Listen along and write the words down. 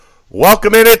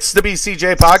Welcome in. It's the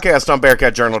BCJ podcast on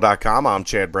BearcatJournal.com. I'm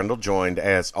Chad Brindle, joined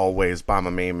as always by my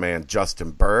main man,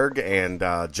 Justin Berg. And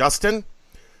Justin,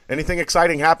 anything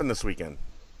exciting happened this weekend?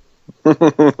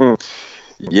 I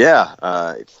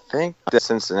think that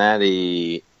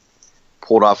Cincinnati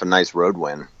pulled off a nice road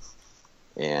win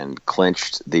and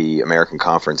clinched the American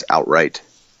Conference outright.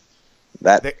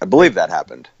 I believe that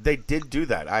happened. They did do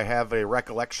that. I have a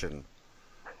recollection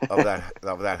of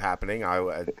that happening.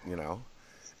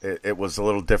 It was a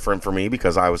little different for me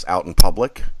because I was out in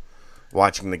public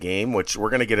watching the game, which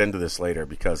we're going to get into this later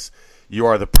because you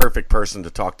are the perfect person to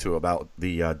talk to about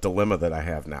the dilemma that I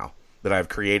have now, that I've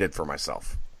created for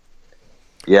myself.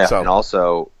 Yeah, and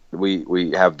also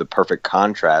we have the perfect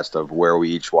contrast of where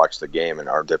we each watch the game in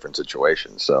our different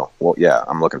situations. So,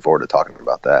 I'm looking forward to talking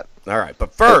about that. All right,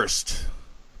 but first,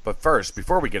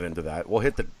 before we get into that, we'll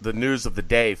hit the news of the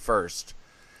day first.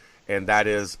 And that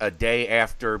is a day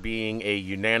after being a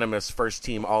unanimous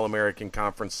first-team All-American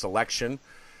Conference selection.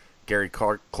 Gary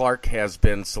Clark has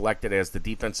been selected as the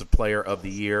Defensive Player of the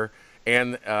Year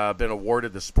and been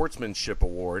awarded the Sportsmanship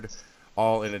Award,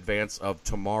 all in advance of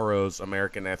tomorrow's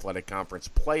American Athletic Conference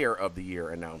Player of the Year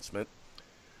announcement.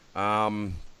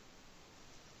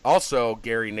 Also,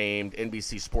 Gary named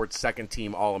NBC Sports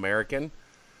second-team All-American.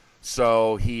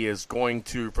 So he is going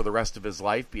to, for the rest of his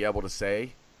life, be able to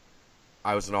say,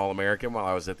 I was an All-American while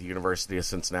I was at the University of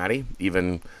Cincinnati,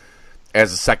 even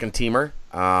as a second-teamer.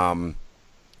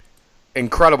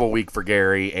 Incredible week for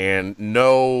Gary, and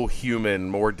no human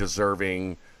more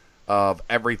deserving of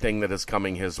everything that is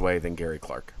coming his way than Gary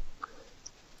Clark.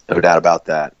 No doubt about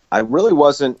that. I really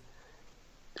wasn't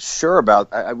sure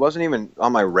about – I wasn't even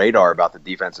on my radar about the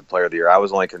Defensive Player of the Year. I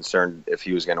was only concerned if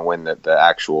he was going to win the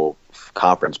actual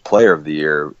Conference Player of the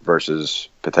Year versus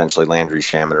potentially Landry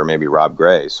Shamet or maybe Rob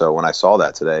Gray. So when I saw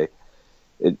that today,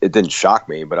 it didn't shock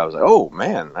me, but I was like, oh,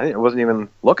 man, I wasn't even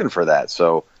looking for that.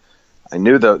 So I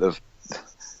knew the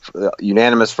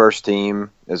unanimous first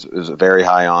team is a very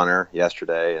high honor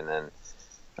yesterday, and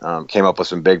then came up with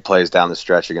some big plays down the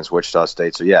stretch against Wichita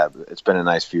State. So, it's been a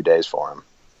nice few days for him.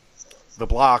 The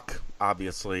block,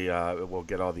 obviously, will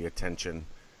get all the attention.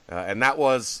 And that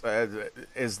was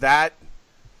is that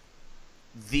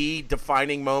the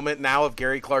defining moment now of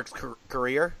Gary Clark's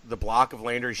career, the block of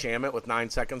Landry Shamet with 9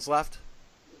 seconds left?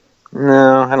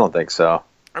 No, I don't think so.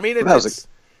 I mean,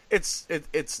 it's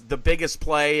the biggest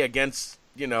play against,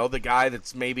 the guy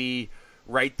that's maybe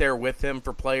right there with him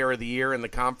for Player of the Year in the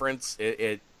conference.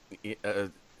 It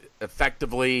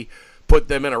effectively put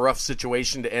them in a rough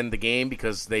situation to end the game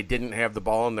because they didn't have the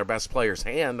ball in their best player's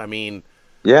hand. I mean,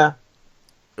 yeah.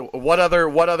 What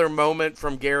other moment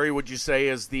from Gary would you say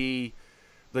is the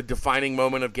defining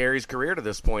moment of Gary's career to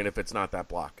this point, if it's not that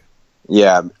block?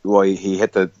 Yeah, well, he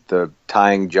hit the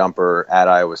tying jumper at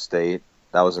Iowa State.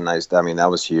 That was that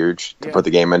was huge to put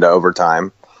the game into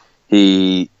overtime.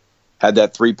 He had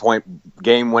that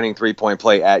game-winning three-point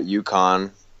play at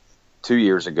UConn 2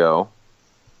 years ago.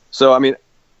 So, I mean,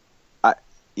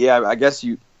 I guess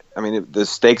the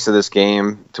stakes of this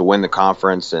game to win the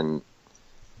conference, and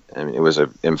it was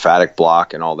an emphatic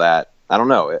block and all that. I don't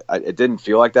know. It didn't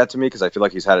feel like that to me because I feel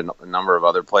like he's had a number of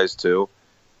other plays too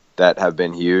that have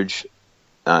been huge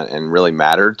and really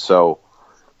mattered. So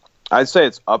I'd say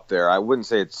it's up there. I wouldn't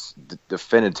say it's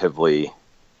definitively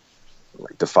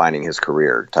like defining his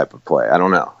career type of play. I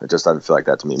don't know. It just doesn't feel like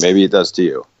that to me. Maybe it does to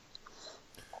you.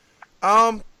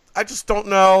 I just don't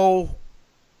know.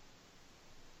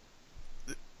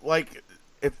 Like,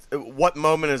 what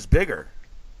moment is bigger?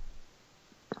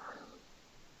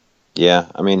 Yeah,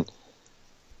 I mean,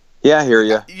 I hear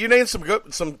you. You named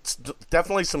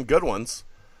definitely some good ones.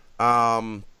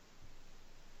 I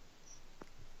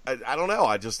don't know.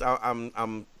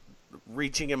 I'm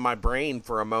reaching in my brain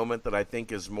for a moment that I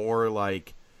think is more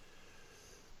like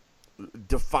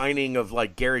defining of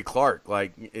like Gary Clark,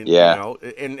 like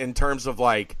in terms of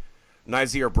like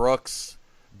Nysier Brooks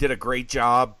did a great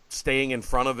job staying in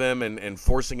front of him and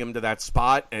forcing him to that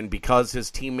spot, and because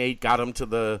his teammate got him to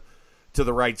the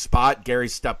right spot, Gary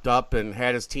stepped up and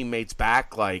had his teammates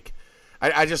back. Like,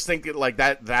 I just think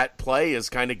that play is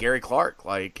kind of Gary Clark.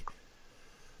 Like,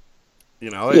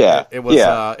 it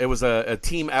was a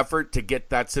team effort to get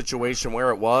that situation where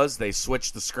it was. They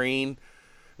switched the screen.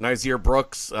 Nysier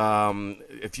Brooks,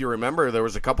 if you remember, there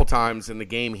was a couple times in the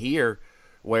game here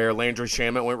where Landry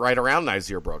Shamet went right around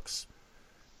Nysier Brooks.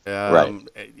 Right.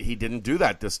 He didn't do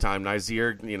that this time.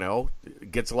 Nysier,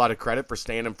 gets a lot of credit for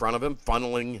staying in front of him,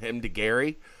 funneling him to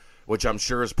Gary, which I'm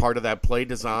sure is part of that play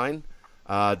design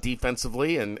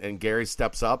defensively. And Gary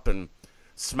steps up and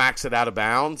smacks it out of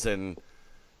bounds. And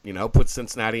put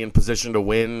Cincinnati in position to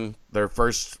win their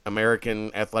first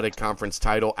American Athletic Conference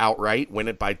title outright, win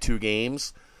it by 2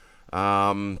 games.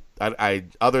 I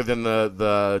other than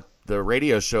the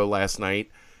radio show last night,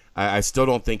 I still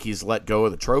don't think he's let go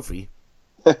of the trophy.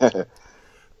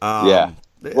 Yeah.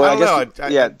 Well,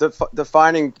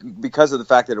 defining because of the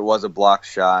fact that it was a block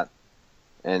shot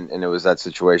and it was that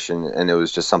situation and it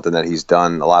was just something that he's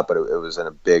done a lot, but it was in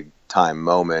a big time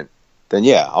moment, then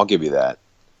yeah, I'll give you that.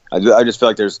 I just feel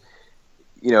like there's,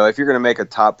 if you're going to make a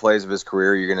top plays of his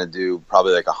career, you're going to do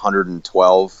probably like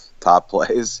 112 top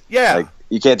plays. Yeah. Like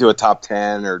you can't do a top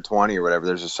 10 or 20 or whatever.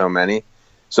 There's just so many.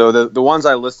 So the ones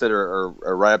I listed are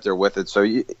right up there with it. So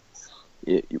we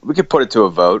could put it to a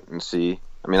vote and see.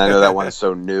 I mean, I know that one is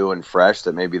so new and fresh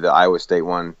that maybe the Iowa State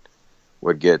one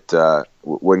wouldn't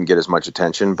get as much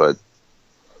attention, but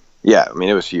yeah, I mean,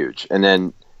 it was huge. And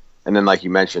then like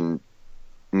you mentioned,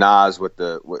 Nas with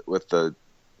the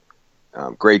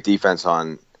great defense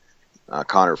on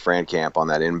Connor Frankamp on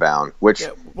that inbound, which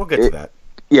we'll get to that.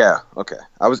 Yeah, okay.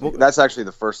 That's actually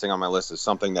the first thing on my list is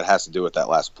something that has to do with that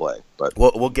last play. But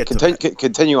we'll get to that.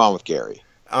 Continue on with Gary.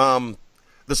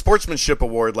 The Sportsmanship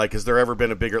Award, like, has there ever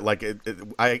been a bigger, like,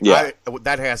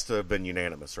 that has to have been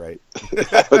unanimous, right?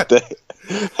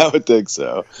 I would think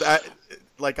so.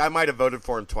 I might have voted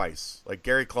for him twice. Like,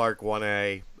 Gary Clark,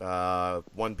 1A,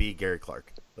 1B, Gary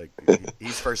Clark. Like,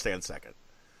 he's first and second.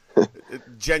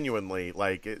 Genuinely,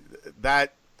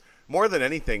 that, more than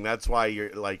anything, that's why you're,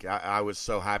 like, I was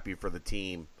so happy for the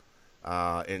team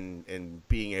in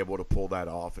being able to pull that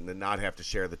off and to not have to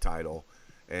share the title.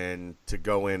 And to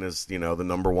go in as, the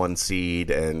number 1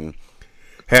 seed and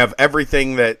have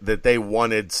everything that they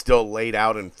wanted still laid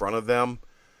out in front of them.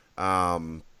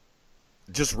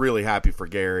 Just really happy for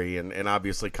Gary and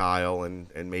obviously Kyle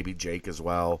and maybe Jake as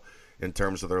well in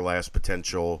terms of their last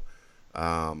potential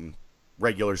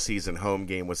regular season home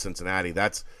game with Cincinnati.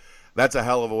 That's a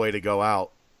hell of a way to go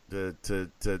out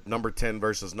to number 10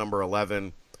 versus number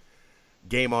 11.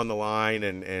 Game on the line,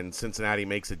 and Cincinnati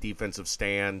makes a defensive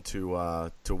stand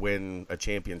to win a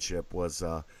championship was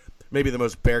maybe the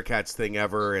most Bearcats thing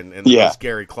ever and the most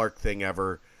Gary Clark thing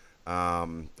ever.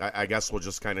 I guess we'll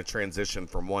just kind of transition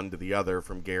from one to the other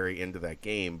from Gary into that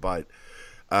game, but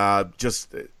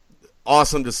just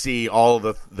awesome to see all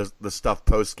of the stuff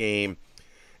post game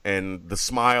and the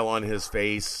smile on his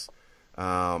face.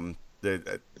 Somebody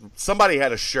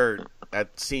had a shirt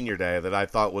at Senior Day that I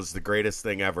thought was the greatest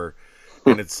thing ever.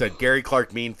 And it said Gary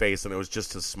Clark mean face, and it was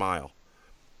just his smile.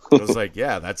 I was like,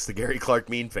 yeah, that's the Gary Clark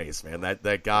mean face, man.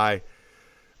 That guy,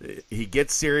 he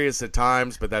gets serious at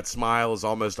times, but that smile is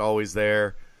almost always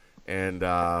there. And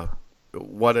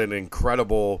what an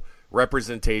incredible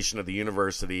representation of the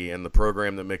university and the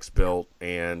program that Mick's built.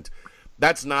 And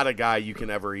that's not a guy you can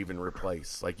ever even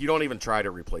replace. Like, you don't even try to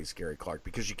replace Gary Clark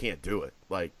because you can't do it.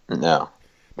 Like, no.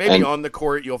 Maybe on the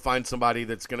court you'll find somebody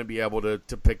that's going to be able to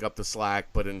pick up the slack,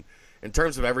 but in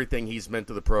terms of everything he's meant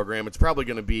to the program, it's probably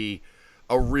going to be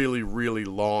a really, really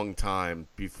long time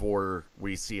before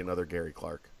we see another Gary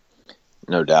Clark.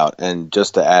 No doubt. And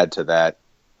just to add to that,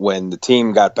 when the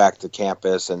team got back to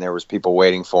campus and there was people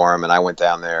waiting for him, and I went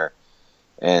down there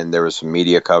and there was some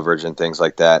media coverage and things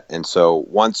like that. And so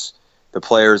once the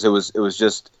players, it was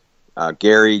just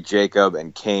Gary, Jacob,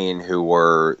 and Kane who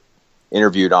were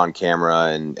interviewed on camera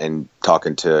and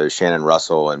talking to Shannon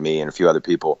Russell and me and a few other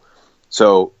people.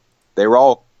 So they were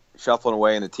all shuffling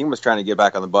away, and the team was trying to get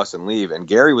back on the bus and leave. And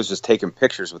Gary was just taking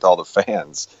pictures with all the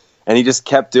fans, and he just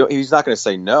kept doing. He's not going to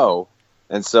say no.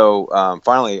 And so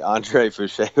finally, Andre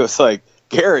Fouché was like,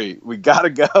 "Gary, we got to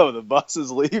go. The bus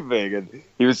is leaving." And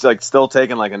he was like still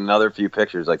taking like another few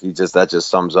pictures. Like that just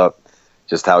sums up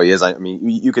just how he is. I mean,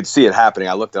 you could see it happening.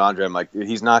 I looked at Andre. I'm like,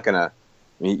 he's not going to.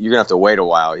 I mean, you're going to have to wait a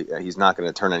while. He's not going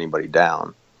to turn anybody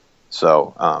down.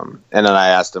 So, and then I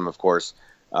asked him, of course,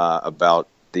 about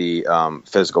the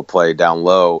physical play down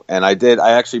low. And I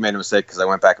actually made a mistake because I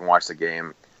went back and watched the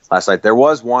game last night. There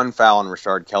was one foul on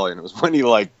Rashard Kelly, and it was when he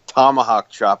tomahawk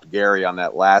chopped Gary on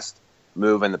that last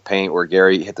move in the paint where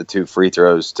Gary hit the 2 free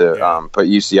throws to put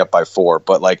UC up by 4.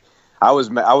 But I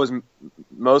was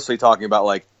mostly talking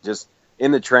about just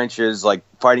in the trenches,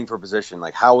 fighting for position.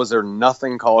 How was there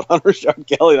nothing called on Rashard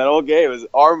Kelly that whole game? His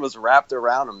arm was wrapped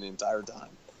around him the entire time.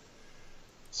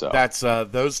 So that's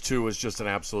those two was just an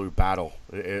absolute battle.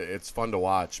 It's fun to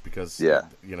watch because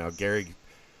Gary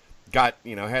got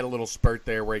had a little spurt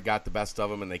there where he got the best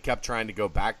of him, and they kept trying to go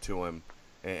back to him,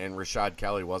 and Rashard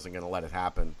Kelly wasn't going to let it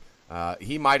happen.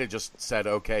 He might have just said,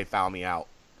 "Okay, foul me out."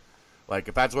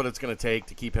 If that's what it's going to take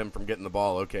to keep him from getting the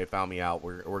ball, okay, foul me out.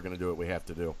 We're going to do what we have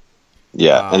to do.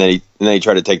 Yeah, and then he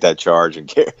tried to take that charge, and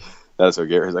That's what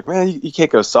Gary's like, man, you can't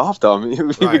go soft on me.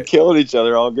 We've been killing each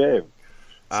other all game.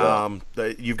 So.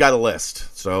 You've got a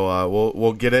list. So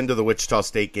we'll get into the Wichita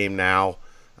State game now.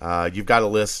 You've got a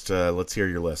list. Let's hear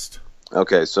your list.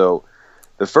 Okay, so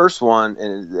the first one,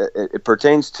 and it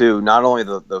pertains to not only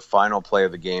the final play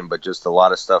of the game, but just a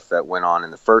lot of stuff that went on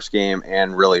in the first game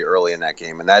and really early in that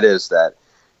game. And that is that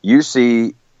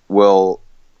UC will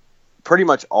pretty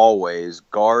much always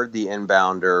guard the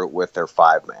inbounder with their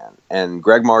 5-man. And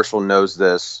Greg Marshall knows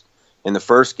this. In the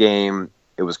first game,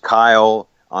 it was Kyle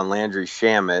on Landry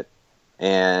Shamet,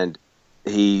 and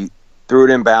he threw it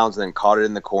inbounds and then caught it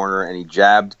in the corner, and he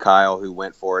jabbed Kyle, who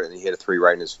went for it, and he hit a 3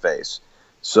 right in his face.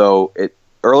 So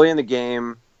early in the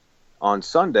game on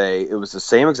Sunday, it was the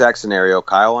same exact scenario,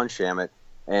 Kyle on Shamet,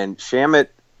 and Shamet,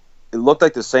 it looked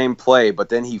like the same play, but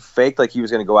then he faked like he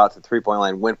was going to go out to the 3-point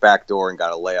line, went back door, and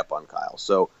got a layup on Kyle.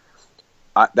 So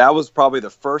that was probably the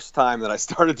first time that I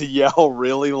started to yell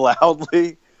really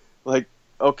loudly, like,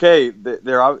 okay,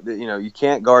 you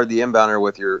can't guard the inbounder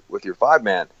with your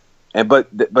 5-man. And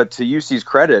but to UC's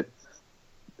credit,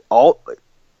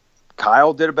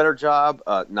 Kyle did a better job.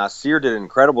 Nasir did an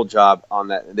incredible job on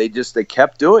that. They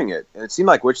kept doing it, and it seemed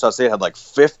like Wichita State had like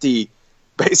 50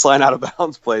 baseline out of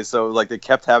bounds plays, so like they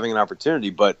kept having an opportunity.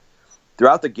 But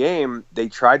throughout the game,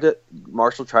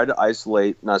 Marshall tried to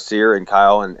isolate Nasir and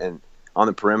Kyle and on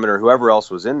the perimeter, whoever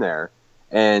else was in there,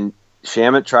 and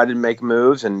Shamet tried to make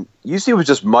moves, and UC was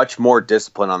just much more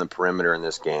disciplined on the perimeter in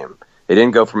this game. They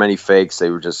didn't go for many fakes.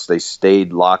 They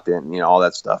stayed locked in, all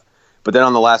that stuff. But then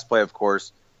on the last play, of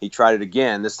course, he tried it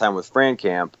again, this time with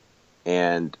Frankamp,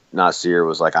 and Nasir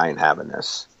was like, I ain't having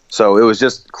this. So it was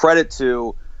just credit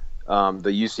to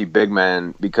the UC big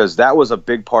men, because that was a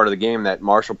big part of the game that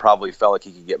Marshall probably felt like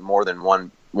he could get more than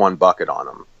one bucket on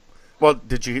him. Well,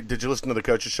 did you listen to the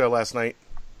coach's show last night?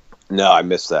 No, I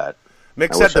missed that.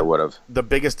 Mick said the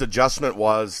biggest adjustment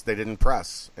was they didn't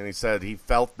press. And he said he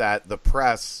felt that the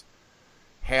press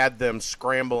had them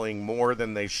scrambling more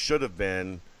than they should have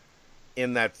been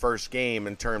in that first game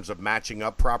in terms of matching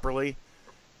up properly.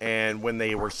 And when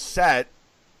they were set,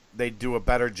 they'd do a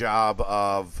better job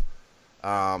of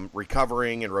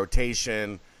recovering and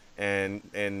rotation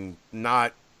and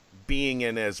not being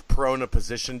in as prone a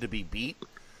position to be beat.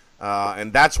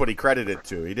 And that's what he credited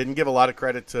to. He didn't give a lot of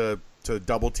credit to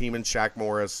double teaming Shaq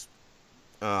Morris,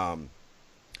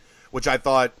 which I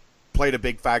thought played a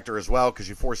big factor as well, because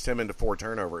you forced him into 4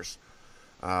 turnovers,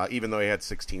 even though he had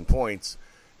 16 points.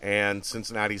 And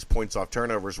Cincinnati's points off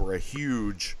turnovers were a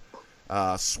huge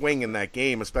swing in that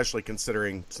game, especially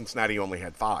considering Cincinnati only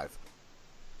had 5.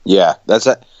 Yeah, that's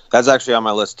actually on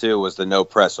my list too, was the no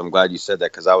press. So I'm glad you said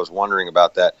that, because I was wondering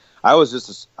about that. I was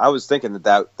thinking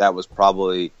that was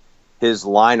probably his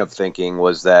line of thinking,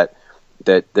 was that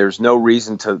there's no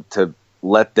reason to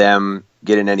let them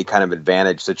get in any kind of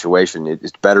advantage situation.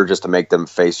 It's better just to make them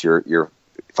face your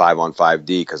 5-on-5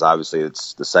 D, because obviously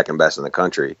it's the second best in the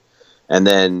country. And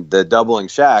then the doubling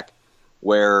Shaq,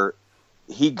 where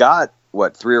he got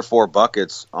 3 or 4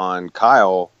 buckets on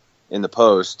Kyle in the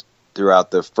post throughout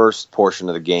the first portion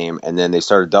of the game, and then they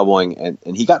started doubling, and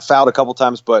he got fouled a couple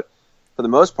times, but for the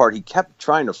most part he kept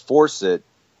trying to force it.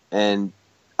 And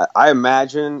I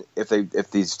imagine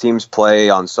if these teams play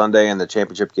on Sunday in the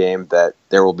championship game, that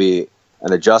there will be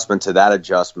an adjustment to that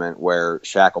adjustment, where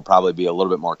Shaq will probably be a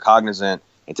little bit more cognizant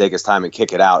and take his time and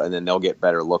kick it out, and then they'll get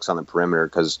better looks on the perimeter.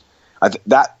 Because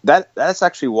that's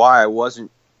actually why I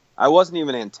wasn't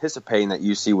even anticipating that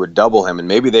UC would double him, and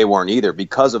maybe they weren't either,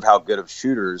 because of how good of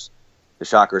shooters the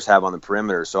Shockers have on the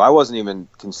perimeter. So I wasn't even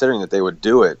considering that they would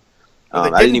do it. Well,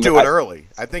 they didn't do it early.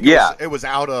 I think it was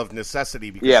out of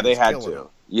necessity, because they had to.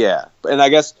 Yeah, and I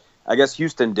guess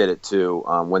Houston did it too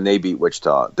when they beat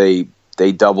Wichita. They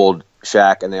doubled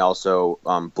Shaq, and they also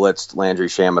blitzed Landry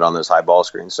Shamet on those high ball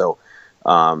screens. So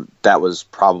that was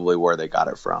probably where they got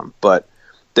it from. But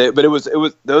it was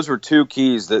those were 2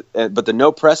 keys. But the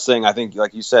no press thing, I think,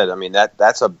 like you said, I mean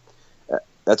that's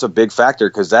a big factor,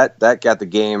 because that got the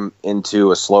game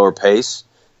into a slower pace,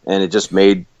 and it just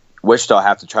made Wichita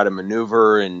have to try to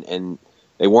maneuver, and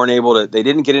they weren't able to. They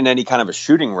didn't get in any kind of a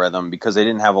shooting rhythm because they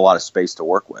didn't have a lot of space to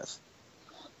work with.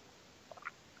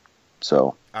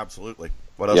 So absolutely.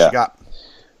 What else you got?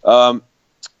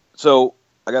 So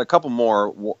I got a couple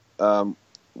more.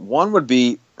 One would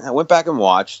be, I went back and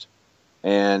watched,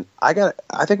 and I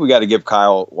think we got to give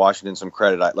Kyle Washington some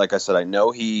credit. Like I said, I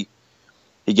know he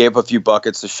gave up a few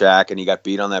buckets to Shaq, and he got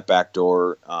beat on that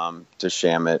backdoor to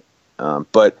Shamet.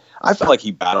 But I felt like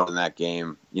he battled in that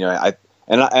game. I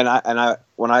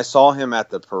when I saw him at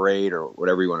the parade, or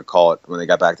whatever you want to call it, when they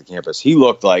got back to campus, he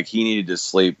looked like he needed to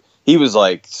sleep. He was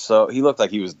like, he looked like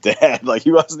he was dead. Like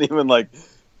he wasn't even like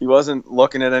He wasn't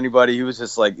looking at anybody. He was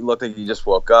just like, he looked like he just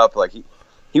woke up. Like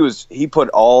he put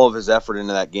all of his effort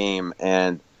into that game,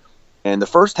 and the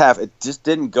first half it just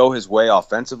didn't go his way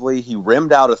offensively. He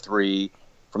rimmed out a three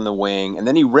from the wing, and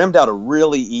then he rimmed out a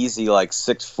really easy like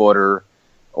 6-footer,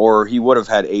 or he would have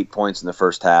had 8 points in the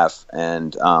first half,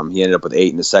 and he ended up with 8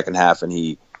 in the second half, and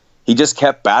he just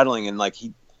kept battling, and like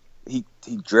he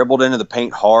dribbled into the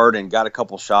paint hard and got a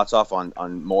couple shots off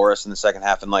on Morris in the second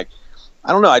half, and like,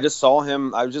 I don't know, I just saw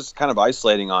him, I was just kind of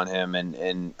isolating on him,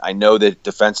 and I know that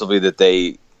defensively that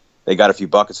they got a few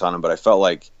buckets on him, but I felt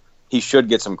like he should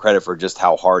get some credit for just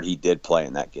how hard he did play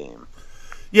in that game.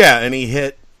 Yeah, and he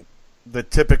hit the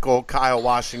typical Kyle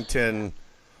Washington,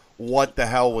 what the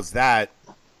hell was that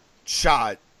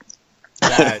shot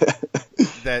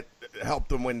that helped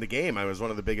them win the game. It was one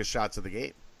of the biggest shots of the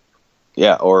game.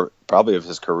 Yeah, or probably of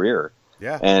his career.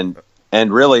 Yeah.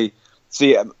 And really,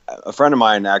 see, a friend of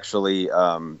mine actually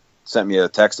sent me a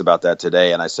text about that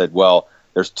today, and I said, well,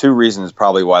 there's two reasons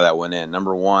probably why that went in.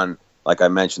 Number one, like I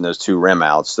mentioned, those two rim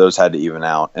outs, those had to even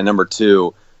out. And number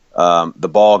two, the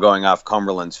ball going off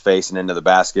Cumberland's face and into the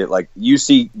basket. Like,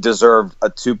 UC deserved a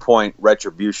 2-point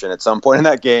retribution at some point in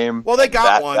that game. Well, they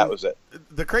got one. That was it.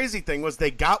 The crazy thing was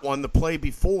they got one the play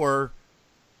before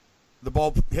the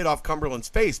ball hit off Cumberland's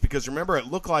face, because remember, it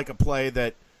looked like a play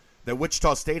that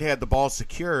Wichita State had the ball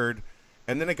secured,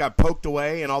 and then it got poked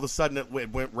away, and all of a sudden it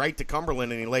went right to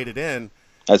Cumberland, and he laid it in.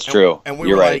 That's true. And we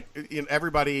You're were right. like,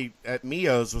 everybody at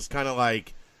Mio's was kind of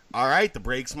like, all right, the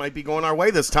breaks might be going our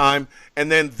way this time.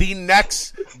 And then the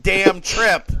next damn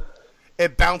trip,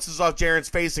 it bounces off Jaren's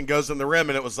face and goes in the rim,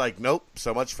 and it was like, nope,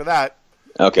 so much for that.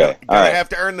 Okay, all right. Have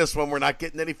to earn this one. We're not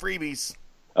getting any freebies.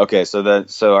 Okay, so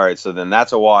then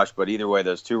that's a wash. But either way,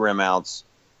 those two rim outs,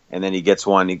 and then he gets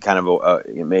one. He kind of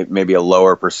maybe a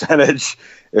lower percentage,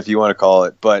 if you want to call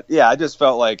it. But yeah, I just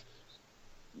felt like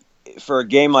for a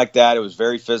game like that, it was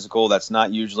very physical. That's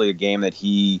not usually a game that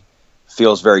he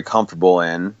feels very comfortable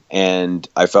in, and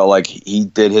I felt like he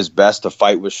did his best to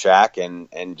fight with Shaq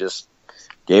and just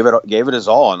gave it his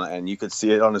all, and you could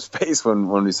see it on his face when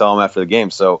we saw him after the game.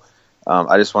 So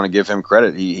I just want to give him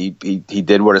credit. He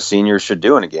did what a senior should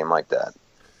do in a game like that.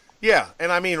 Yeah,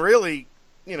 and I mean, really,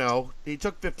 he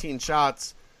took 15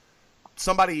 shots.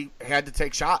 Somebody had to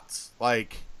take shots.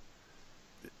 Like,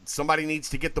 somebody needs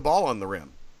to get the ball on the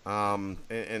rim.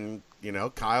 And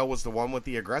Kyle was the one with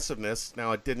the aggressiveness.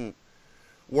 Now, it didn't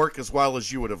work as well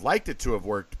as you would have liked it to have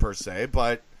worked, per se,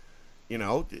 but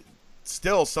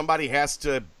still somebody has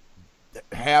to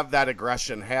have that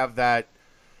aggression, have that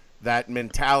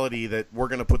mentality that we're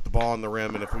going to put the ball on the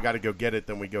rim, and if we got to go get it,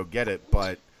 then we go get it.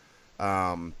 But they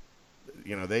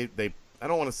I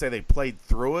don't want to say they played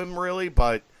through him really,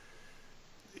 but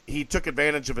he took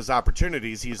advantage of his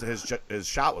opportunities. His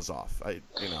shot was off.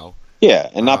 Yeah,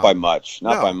 and not by much.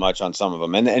 Not by much on some of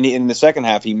them. And in the second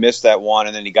half, he missed that one,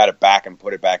 and then he got it back and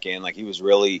put it back in. Like, he was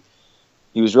really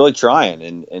trying,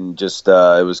 and just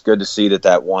it was good to see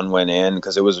that one went in,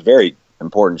 because it was a very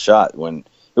important shot when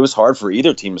it was hard for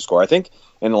either team to score. I think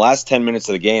in the last 10 minutes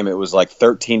of the game, it was like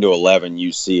 13-11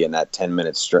 UC in that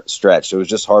 10-minute stretch. It was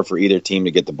just hard for either team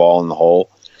to get the ball in the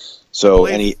hole. So,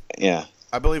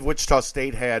 I believe Wichita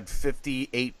State had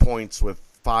 58 points with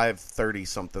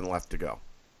 5:30-something left to go.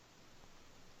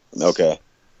 Okay.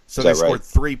 So they scored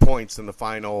 3 points in the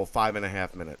final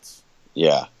 5.5 minutes.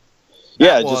 Yeah.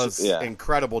 That was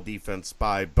incredible defense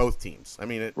by both teams. I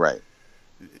mean, right.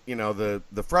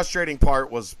 The frustrating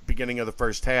part was beginning of the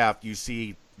first half. You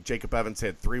see Jacob Evans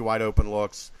had 3 wide open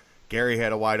looks. Gary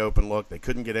had a wide open look. They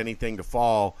couldn't get anything to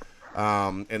fall.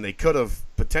 And they could have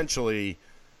potentially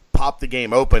popped the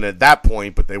game open at that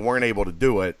point, but they weren't able to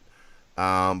do it.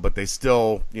 But they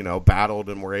still, battled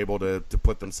and were able to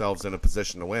put themselves in a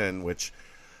position to win, which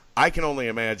I can only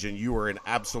imagine you were an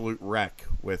absolute wreck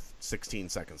with 16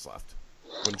 seconds left.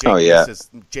 When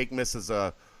Jake misses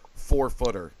a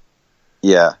 4-footer.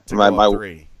 Yeah, my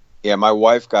 3. Yeah, my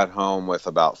wife got home with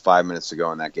about 5 minutes to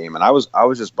go in that game, and I was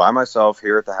just by myself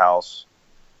here at the house,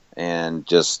 and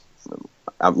just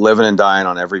I'm living and dying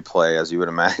on every play, as you would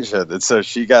imagine. And so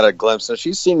she got a glimpse. So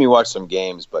she's seen me watch some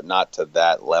games, but not to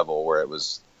that level where it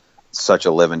was such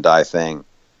a live and die thing.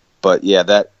 But yeah,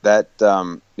 it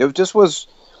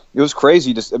was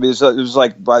crazy. It was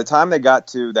like by the time they got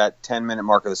to that 10-minute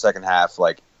mark of the second half,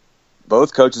 like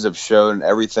both coaches have shown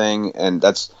everything, and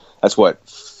that's what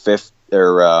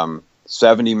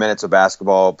 70 minutes of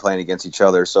basketball playing against each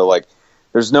other. So like,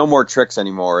 there's no more tricks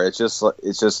anymore. It's just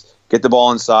get the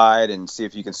ball inside and see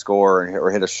if you can score or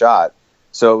hit a shot.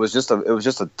 So it was just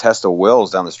a test of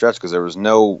wills down the stretch, because there was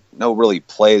no really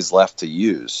plays left to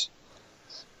use.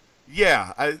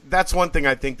 Yeah, that's one thing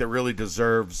I think that really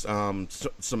deserves some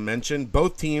mention.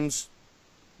 Both teams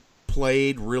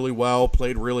played really well,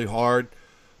 played really hard.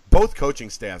 Both coaching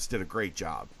staffs did a great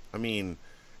job. I mean,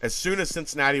 as soon as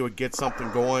Cincinnati would get something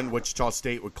going, Wichita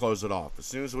State would close it off. As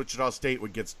soon as Wichita State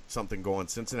would get something going,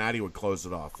 Cincinnati would close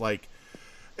it off. Like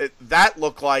that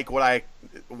looked like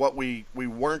what we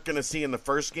weren't going to see in the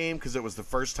first game because it was the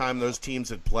first time those teams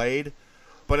had played.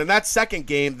 But in that second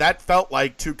game, that felt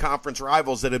like two conference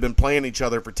rivals that had been playing each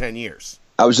other for 10 years.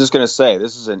 I was just going to say,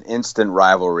 this is an instant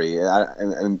rivalry.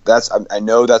 And I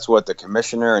know that's what the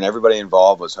commissioner and everybody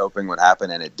involved was hoping would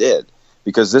happen, and it did.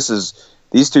 Because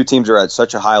these two teams are at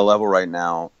such a high level right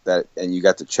now and you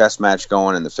got the chess match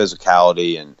going and the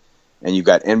physicality and you've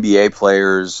got NBA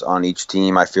players on each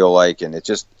team, I feel like, and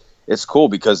it's cool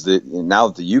because now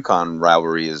that the UConn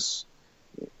rivalry has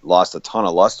lost a ton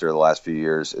of luster the last few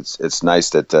years, it's nice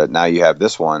that now you have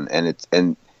this one,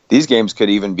 and these games could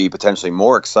even be potentially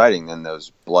more exciting than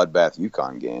those bloodbath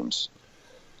UConn games.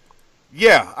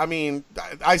 Yeah, I mean,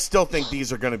 I still think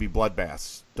these are going to be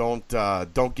bloodbaths.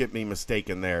 Don't get me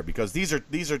mistaken there, because these are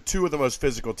two of the most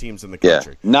physical teams in the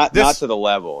country. Yeah, not to the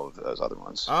level of those other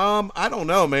ones. I don't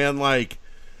know, man. Like,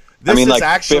 this is like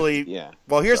actually. 50, yeah.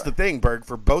 Well, here's the thing, Berg.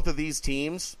 For both of these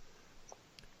teams,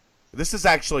 this is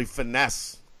actually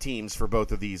finesse teams for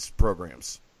both of these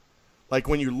programs. Like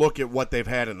when you look at what they've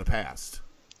had in the past.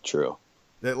 True.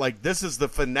 That like this is the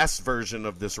finesse version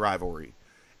of this rivalry,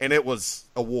 and it was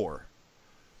a war.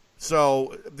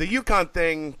 So the UConn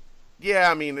thing, yeah,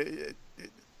 I mean,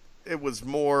 it was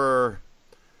more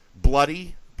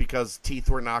bloody because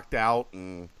teeth were knocked out,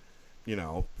 and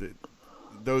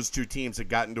those two teams had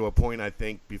gotten to a point, I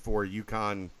think, before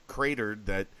UConn cratered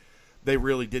that they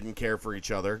really didn't care for each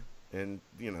other, and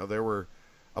there were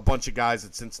a bunch of guys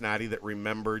at Cincinnati that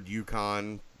remembered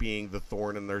UConn being the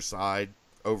thorn in their side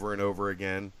over and over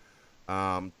again.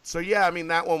 So yeah, I mean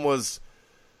that one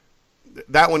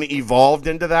evolved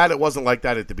into that. It wasn't like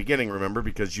that at the beginning, remember,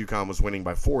 because UConn was winning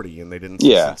by 40 and they didn't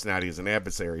see Cincinnati as an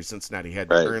adversary. Cincinnati had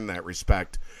to earn that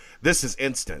respect. This is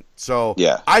instant. So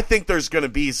yeah. I think there's going to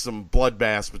be some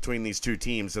bloodbaths between these two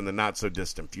teams in the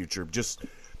not-so-distant future, just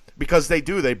because they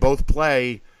both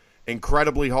play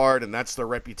incredibly hard, and that's their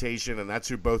reputation, and that's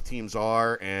who both teams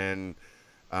are. And,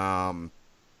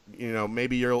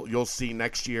 maybe you'll see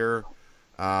next year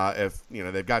if,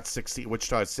 they've got 16,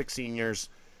 Wichita has 6 seniors.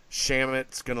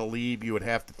 Shamit's going to leave, you would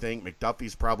have to think.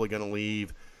 McDuffie's probably going to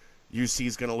leave.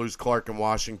 UC's going to lose Clark and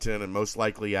Washington, and most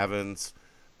likely Evans.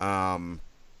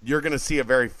 You're going to see a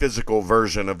very physical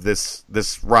version of this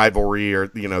rivalry, or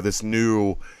this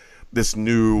new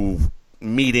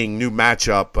meeting, new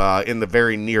matchup in the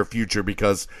very near future,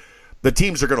 because the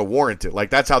teams are going to warrant it. Like,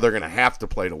 that's how they're going to have to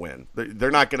play to win. They're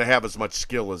not going to have as much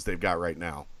skill as they've got right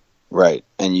now. Right,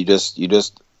 and you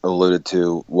just alluded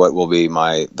to what will be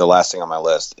the last thing on my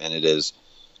list, and it is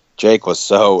Jake was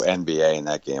so NBA in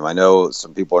that game. I know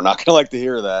some people are not going to like to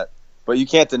hear that, but you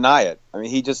can't deny it. I mean,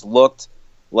 he just looked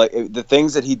like the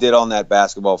things that he did on that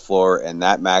basketball floor and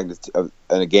that magnitude, in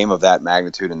a game of that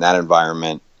magnitude and that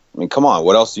environment. I mean, come on,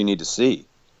 what else do you need to see?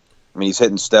 I mean, he's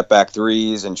hitting step-back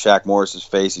threes in Shaq Morris's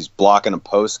face. He's blocking a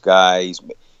post guy.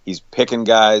 He's picking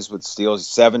guys with steals.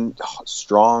 7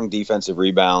 strong defensive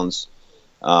rebounds.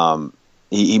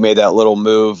 He made that little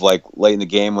move like late in the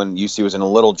game when UC was in a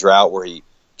little drought where he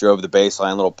drove the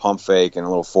baseline, a little pump fake and a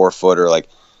little 4-footer. Like,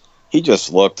 he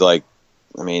just looked like,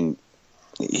 he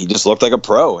just looked like a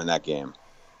pro in that game.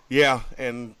 Yeah,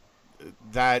 and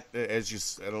that,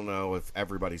 I don't know if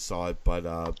everybody saw it,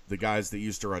 but the guys that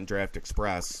used to run Draft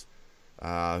Express,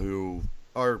 who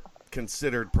are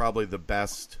considered probably the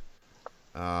best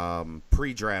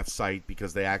pre-draft site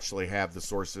because they actually have the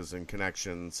sources and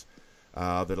connections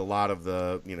that a lot of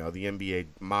the the NBA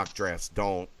mock drafts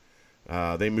don't.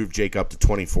 They moved Jake up to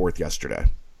 24th yesterday.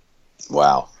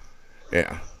 Wow.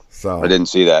 Yeah. So I didn't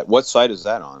see that. What site is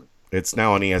that on? It's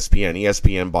now on ESPN.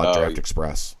 ESPN bought Draft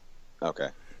Express. Okay.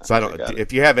 So I don't.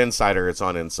 If you have Insider, it's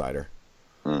on Insider.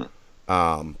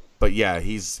 But yeah,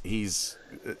 it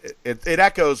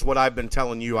echoes what I've been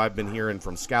telling you. I've been hearing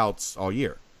from scouts all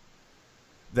year.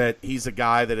 That he's a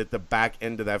guy that at the back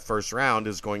end of that first round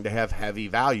is going to have heavy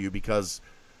value because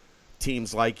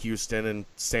teams like Houston and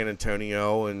San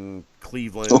Antonio and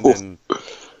Cleveland and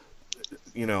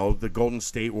the Golden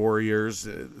State Warriors,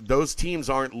 those teams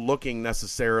aren't looking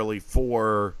necessarily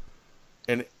for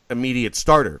an immediate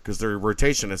starter because their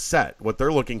rotation is set. What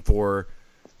they're looking for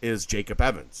is Jacob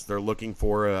Evans. They're looking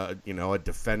for a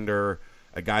defender,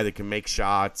 a guy that can make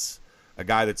shots, a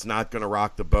guy that's not going to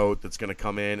rock the boat, that's going to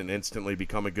come in and instantly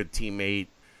become a good teammate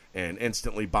and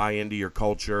instantly buy into your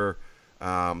culture.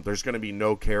 There's going to be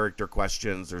no character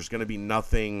questions. There's going to be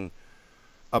nothing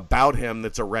about him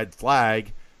that's a red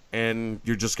flag, and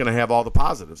you're just going to have all the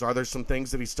positives. Are there some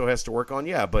things that he still has to work on?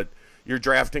 Yeah, but you're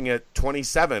drafting at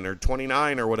 27 or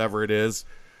 29 or whatever it is.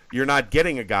 You're not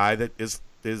getting a guy that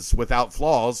is without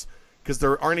flaws because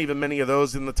there aren't even many of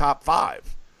those in the top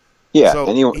 5. Yeah, so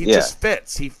and he just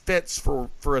fits. He fits for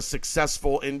a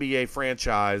successful NBA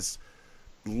franchise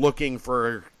looking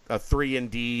for a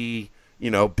 3-and-D,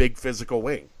 big physical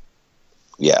wing.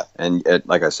 Yeah, and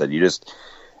like I said, you just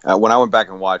when I went back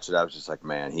and watched it, I was just like,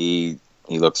 man, he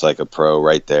looks like a pro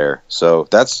right there. So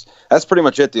that's pretty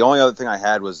much it. The only other thing I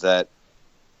had was that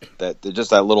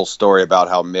just that little story about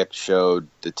how Mick showed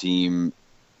the team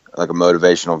like a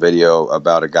motivational video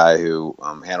about a guy who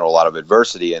handled a lot of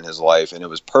adversity in his life, and it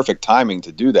was perfect timing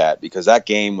to do that because that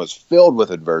game was filled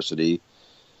with adversity,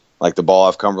 like the ball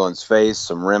off Cumberland's face,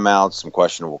 some rim outs, some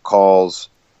questionable calls,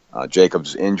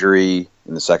 Jacob's injury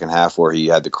in the second half where he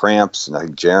had the cramps, and I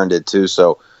think Jaren did too.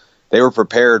 So they were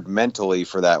prepared mentally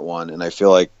for that one, and I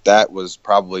feel like that was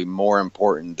probably more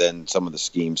important than some of the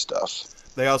scheme stuff.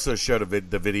 They also showed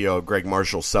the video of Greg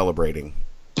Marshall celebrating.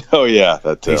 Oh, yeah,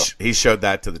 that too. He showed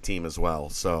that to the team as well.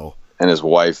 So, and his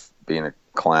wife being a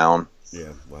clown.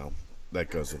 Yeah, well, that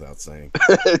goes without saying.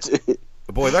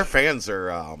 Boy, their fans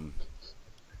are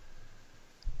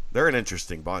they're an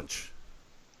interesting bunch.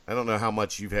 I don't know how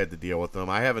much you've had to deal with them.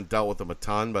 I haven't dealt with them a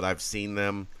ton, but I've seen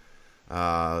them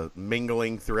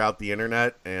mingling throughout the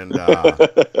internet, and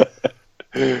that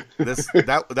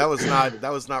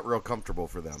was not real comfortable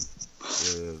for them.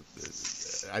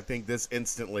 I think this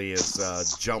instantly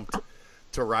is jumped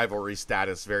to rivalry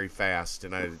status very fast.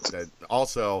 And I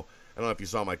also, I don't know if you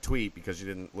saw my tweet because you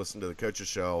didn't listen to the coach's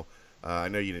show. I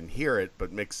know you didn't hear it,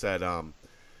 but Mick said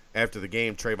after the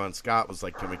game, Trayvon Scott was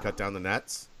like, "Can we cut down the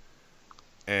nets?"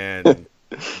 And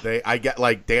Dan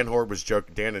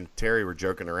and Terry were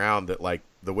joking around that like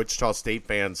the Wichita State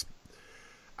fans,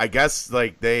 I guess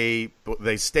like they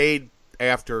stayed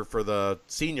after for the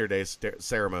senior day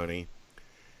ceremony.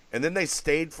 And then they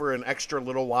stayed for an extra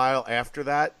little while after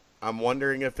that. I'm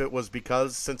wondering if it was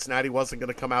because Cincinnati wasn't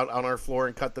going to come out on our floor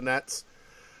and cut the nets.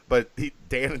 But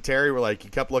Dan and Terry were like, he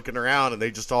kept looking around, and they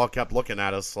just all kept looking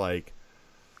at us like,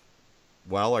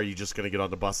 well, are you just going to get on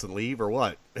the bus and leave or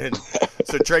what? And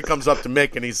so Trey comes up to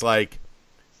Mick, and he's like,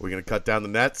 we're going to cut down the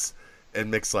nets?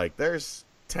 And Mick's like, there's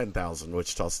 10,000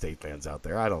 Wichita State fans out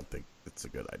there. I don't think it's a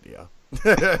good idea.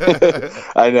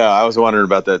 I know. I was wondering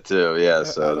about that too. Yeah,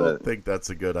 so I don't think that's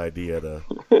a good idea to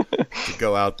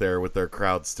go out there with their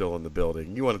crowd still in the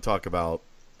building. You want to talk about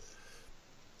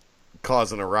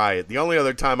causing a riot? The only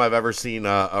other time I've ever seen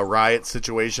a riot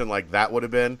situation like that would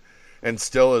have been, and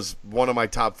still is one of my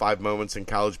top 5 moments in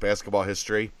college basketball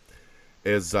history,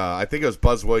 is I think it was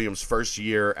Buzz Williams' first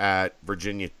year at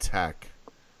Virginia Tech.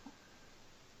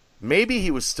 Maybe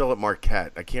he was still at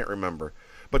Marquette. I can't remember.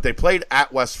 But they played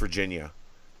at West Virginia,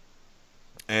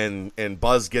 and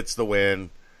Buzz gets the win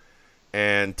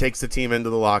and takes the team into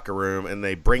the locker room, and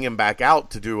they bring him back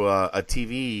out to do a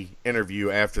TV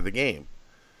interview after the game.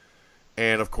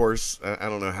 And, of course, I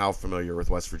don't know how familiar with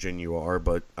West Virginia you are,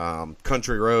 but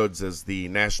Country Roads is the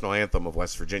national anthem of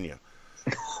West Virginia.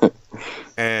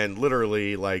 And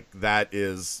literally, like, that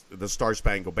is the Star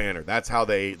Spangled Banner. That's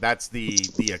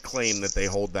the acclaim that they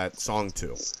hold that song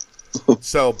to.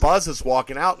 So Buzz is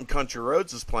walking out and Country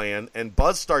Roads is playing, and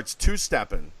Buzz starts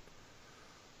two-stepping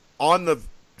on the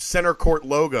center court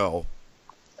logo,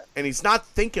 and he's not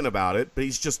thinking about it, but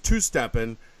he's just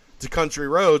two-stepping to Country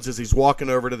Roads as he's walking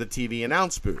over to the TV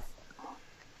announce booth.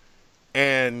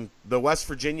 And the West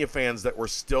Virginia fans that were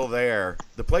still there,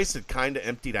 the place had kind of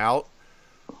emptied out,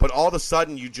 but all of a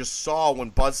sudden you just saw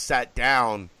when Buzz sat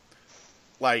down,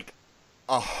 like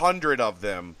 100 of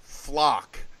them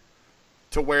flock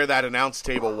to where that announce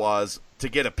table was to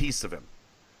get a piece of him.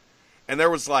 And there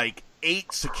was like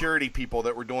 8 security people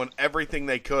that were doing everything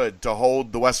they could to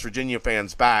hold the West Virginia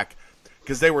fans back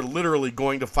because they were literally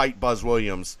going to fight Buzz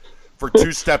Williams for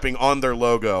two-stepping on their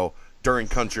logo during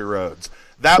Country Roads.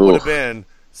 That would have been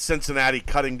Cincinnati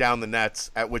cutting down the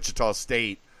nets at Wichita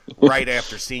State right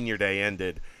after senior day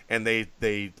ended, and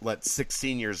they let 6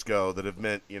 seniors go that have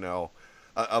meant,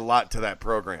 a lot to that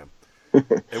program.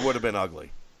 It would have been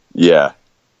ugly. Yeah.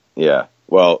 Yeah.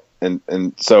 Well, and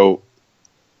so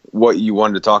what you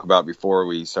wanted to talk about before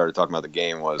we started talking about the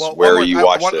game was where you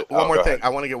watched it. One more thing. I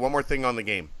want to get one more thing on the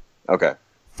game. Okay.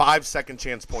 5 second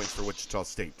chance points for Wichita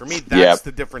State. For me, that's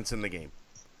the difference in the game.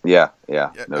 Yeah.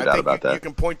 No doubt about that. You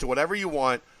can point to whatever you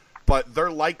want, but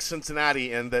they're like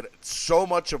Cincinnati in that so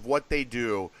much of what they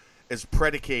do is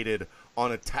predicated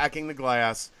on attacking the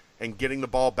glass and getting the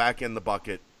ball back in the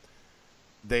bucket.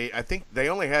 I think they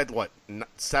only had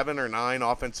 7 or 9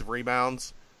 offensive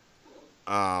rebounds.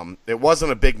 It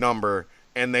wasn't a big number,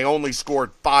 and they only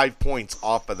scored 5 points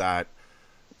off of that.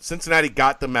 Cincinnati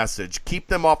got the message. Keep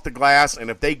them off the glass,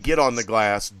 and if they get on the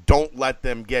glass, don't let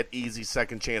them get easy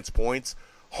second-chance points.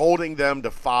 Holding them to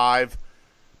 5,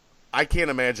 I can't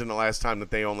imagine the last time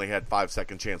that they only had 5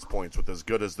 second-chance points with as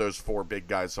good as those 4 big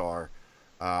guys are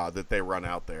that they run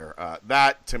out there.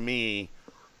 That, to me,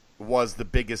 was the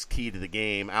biggest key to the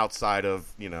game outside of,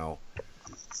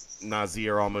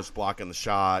 Nazir almost blocking the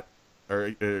shot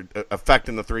or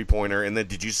affecting the three-pointer. And then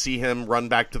did you see him run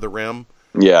back to the rim?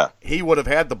 Yeah. He would have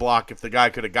had the block if the guy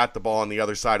could have got the ball on the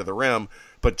other side of the rim.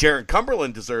 But Jarrett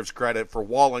Cumberland deserves credit for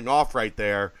walling off right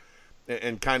there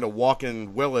and kind of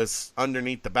walking Willis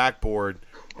underneath the backboard.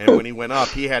 And when he went up,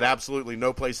 he had absolutely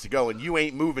no place to go. And you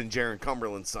ain't moving Jarrett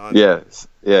Cumberland, son. Yes.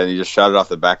 Yeah, and he just shot it off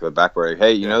the back of the backboard.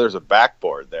 Hey, you know there's a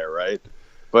backboard there, right?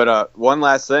 But one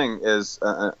last thing is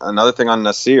another thing on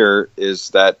Nasir is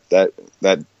that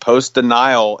post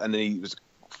denial, and then he was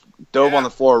dove on the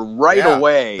floor right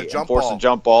away and forced a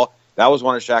jump ball. That was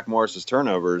one of Shaq Morris's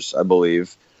turnovers, I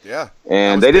believe. Yeah.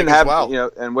 And they didn't have,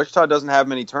 and Wichita doesn't have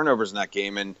many turnovers in that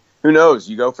game. And who knows?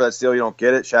 You go for that steal, you don't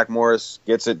get it. Shaq Morris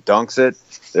gets it, dunks it.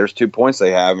 There's 2 points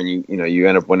they have, and you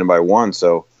end up winning by 1.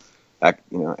 So,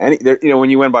 when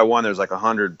you win by 1, there's like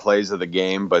 100 plays of the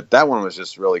game. But that one was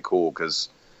just really cool because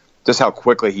just how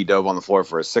quickly he dove on the floor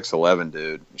for a 6'11"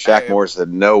 dude. Shaq Morris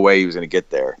had no way he was going to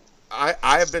get there. I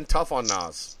have been tough on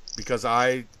Nas because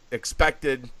I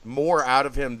expected more out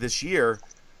of him this year,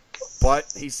 but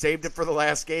he saved it for the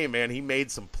last game, man. He made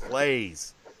some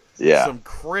plays. Yeah. Some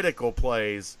critical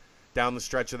plays down the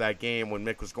stretch of that game when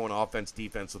Mick was going offense,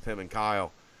 defense with him and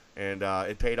Kyle, and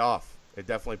it paid off. It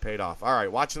definitely paid off. All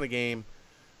right, watching the game,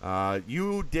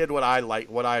 you did what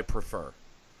I prefer.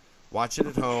 Watch it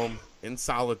at home in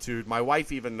solitude. My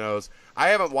wife even knows. I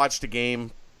haven't watched a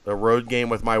road game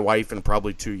with my wife in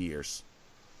probably 2 years.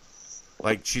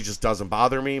 Like, she just doesn't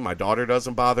bother me. My daughter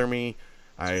doesn't bother me.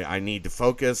 I need to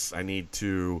focus. I need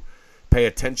to pay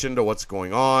attention to what's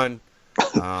going on.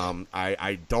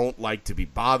 I don't like to be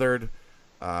bothered.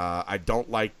 I don't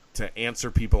like to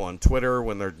answer people on Twitter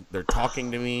when they're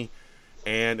talking to me.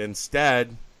 And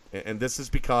instead, and this is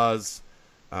because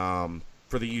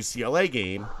for the UCLA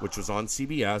game, which was on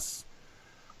CBS,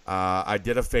 I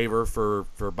did a favor for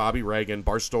Bobby Reagan,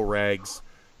 Barstool Rags,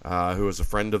 who is a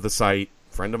friend of the site,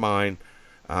 friend of mine.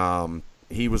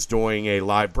 He was doing a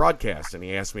live broadcast, and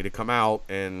he asked me to come out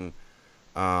and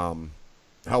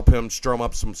help him strum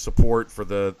up some support for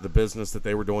the business that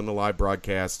they were doing the live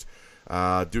broadcast,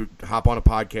 hop on a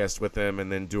podcast with them,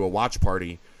 and then do a watch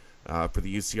party for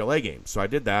the UCLA game. So I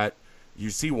did that.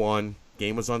 UC won.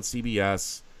 Game was on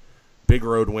CBS. Big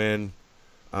road win.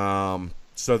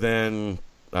 So then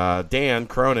Dan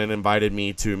Cronin invited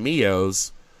me to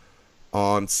Mio's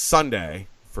on Sunday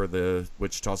for the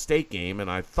Wichita State game, and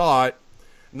I thought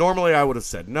normally I would have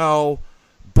said no,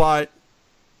 but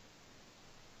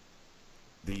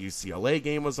the UCLA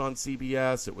game was on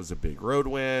CBS. It was a big road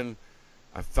win.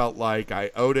 I felt like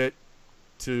I owed it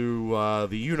to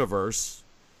the universe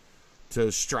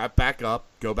to strap back up,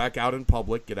 go back out in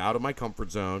public, get out of my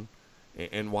comfort zone,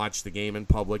 and watch the game in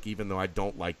public, even though I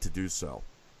don't like to do so.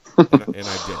 And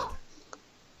I did.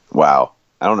 Wow.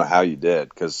 I don't know how you did,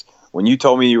 because when you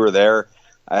told me you were there,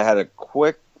 I had a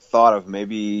quick thought of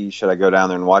maybe should I go down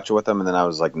there and watch it with them, and then I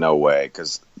was like, no way,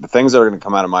 because the things that are going to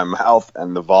come out of my mouth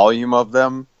and the volume of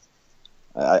them,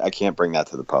 I can't bring that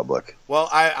to the public. Well,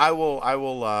 I will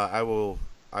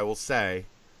say,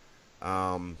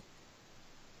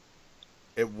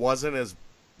 it wasn't as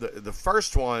the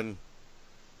first one.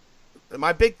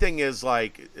 My big thing is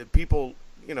like people,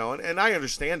 and I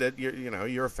understand it.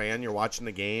 You're a fan. You're watching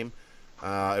the game.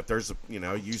 If there's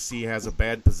UC has a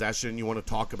bad possession, you want to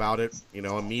talk about it,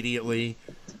 immediately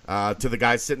to the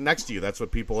guy sitting next to you. That's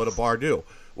what people at a bar do.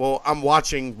 Well, I'm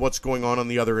watching what's going on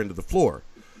the other end of the floor.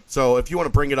 So if you want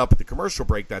to bring it up at the commercial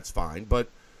break, that's fine. But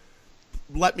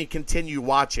let me continue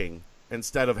watching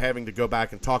instead of having to go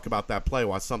back and talk about that play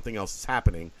while something else is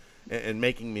happening and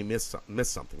making me miss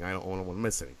something. I don't want to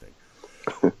miss anything.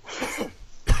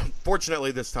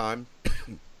 Fortunately, this time,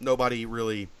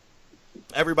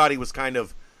 everybody was kind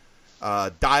of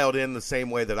dialed in the same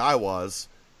way that I was,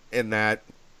 in that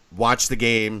watch the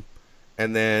game,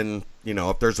 and then,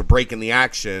 if there's a break in the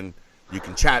action, you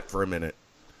can chat for a minute.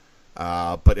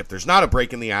 But if there's not a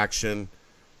break in the action,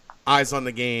 eyes on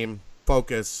the game,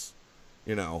 focus,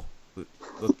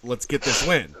 let's get this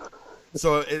win.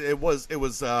 So it was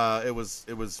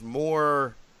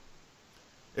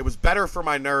better for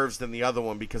my nerves than the other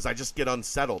one because I just get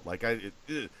unsettled. Like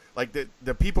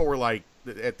the people were like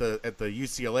at the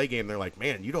UCLA game, they're like,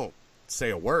 "Man, you don't say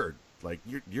a word. Like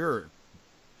you're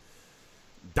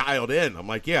dialed in." I'm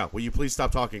like, "Yeah, will you please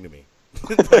stop talking to me?"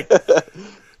 Like,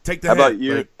 take the How hit. about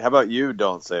you? Like, How about you?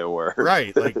 Don't say a word.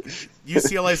 right. Like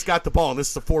UCLA's got the ball, and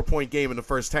this is a 4-point game in the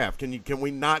first half. Can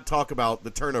we not talk about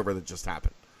the turnover that just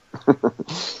happened?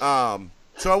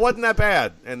 So it wasn't that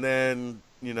bad. And then,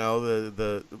 you know,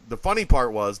 the funny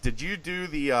part was, did you do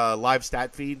the live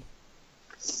stat feed?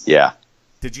 Yeah.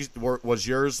 Was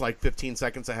yours like 15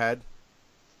 seconds ahead?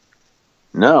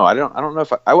 No, I don't know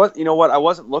if I was. You know what? I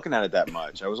wasn't looking at it that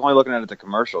much. I was only looking at it the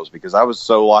commercials because I was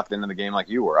so locked into the game like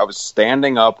you were. I was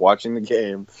standing up watching the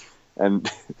game and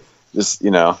just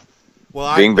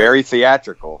being very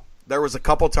theatrical. There was a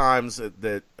couple times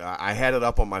that I had it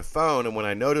up on my phone, and when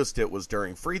I noticed it was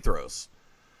during free throws,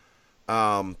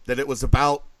 that it was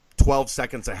about 12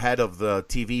 seconds ahead of the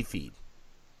TV feed.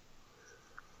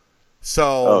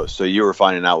 So you were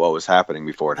finding out what was happening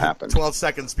before it happened. 12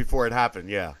 seconds before it happened,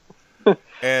 yeah.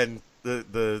 And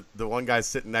the one guy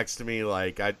sitting next to me,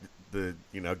 like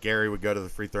Gary would go to the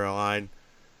free throw line,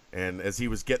 and as he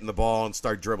was getting the ball and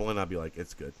start dribbling, I'd be like,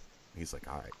 "It's good." He's like,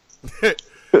 "All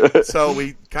right." So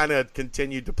we kind of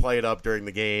continued to play it up during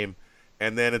the game,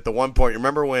 and then at the one point,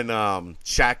 remember when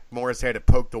Shaq Morris had it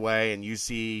poked away and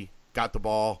UC got the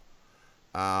ball,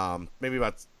 maybe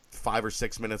about 5 or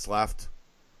 6 minutes left.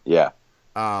 Yeah.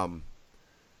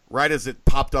 Right as it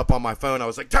popped up on my phone, I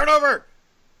was like, "Turnover!"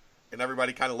 And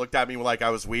everybody kind of looked at me like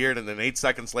I was weird. And then 8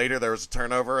 seconds later, there was a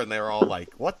turnover, and they were all like,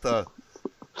 "What the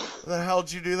hell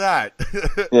did you do that?"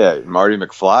 Yeah, Marty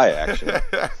McFly action.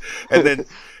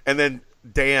 and then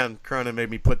Dan Cronin made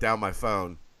me put down my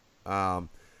phone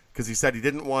because he said he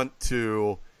didn't want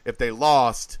to, if they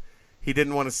lost, he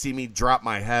didn't want to see me drop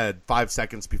my head 5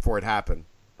 seconds before it happened.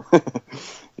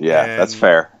 Yeah, that's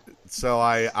fair. So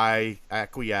I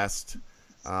acquiesced.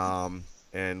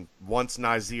 And once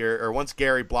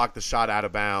Gary blocked the shot out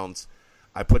of bounds,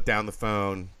 I put down the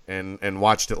phone and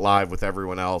watched it live with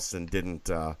everyone else and didn't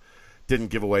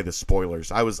give away the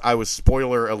spoilers. I was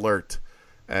spoiler alert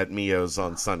at Mio's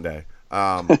on Sunday.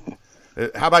 How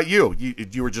about you?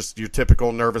 You were just your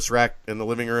typical nervous wreck in the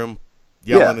living room,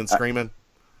 yelling and screaming?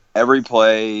 Every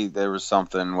play there was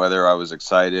something, whether I was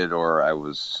excited or I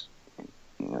was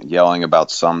yelling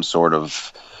about some sort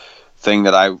of thing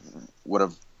that I would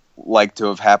have liked to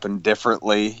have happened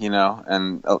differently,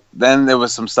 and then there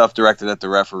was some stuff directed at the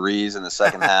referees in the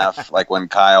second half, like when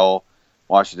Kyle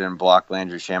Washington blocked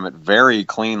Landry Shamet very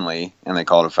cleanly and they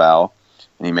called a foul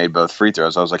and he made both free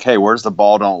throws. I was like, hey, where's the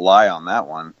ball don't lie on that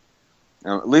one?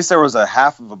 At least there was a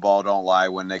half of a ball don't lie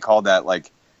when they called that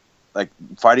like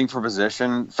fighting for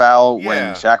position foul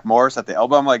when Shaq Morris at the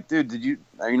elbow. I'm like, dude,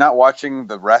 are you not watching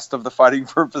the rest of the fighting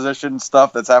for position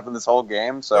stuff that's happened this whole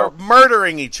game? So they're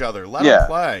murdering each other. Let them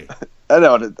play. I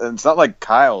know. It's not like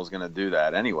Kyle's going to do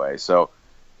that anyway. So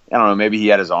I don't know. Maybe he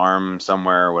had his arm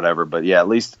somewhere or whatever. But yeah, at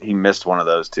least he missed one of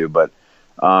those two. But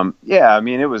I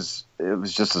mean, it was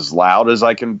just as loud as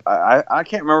I can. I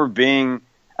can't remember being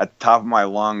at the top of my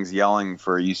lungs yelling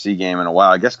for a UC game in a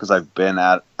while. I guess because I've been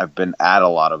at a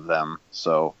lot of them,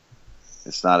 so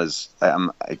it's not as I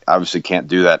obviously can't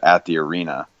do that at the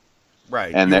arena,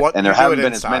 right? And there haven't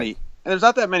been as many, and there's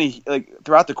not that many like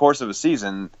throughout the course of a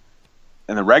season,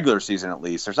 in the regular season at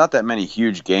least. There's not that many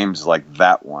huge games like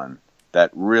that one that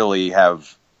really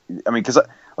have. I mean, because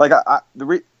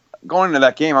going into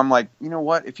that game, I'm like, you know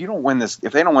what? If they don't win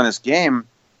this game,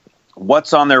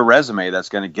 what's on their resume that's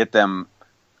going to get them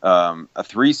a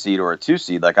 3 seed or a 2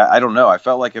 seed? Like, I don't know. I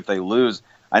felt like if they lose,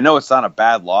 I know it's not a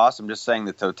bad loss. I'm just saying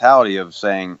the totality of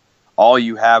saying all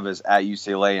you have is at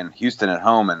UCLA and Houston at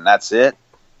home, and that's it.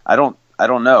 I don't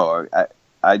know.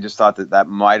 I just thought that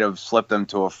might have slipped them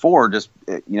to a 4.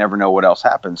 You never know what else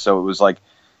happens. So it was like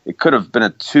it could have been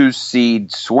a 2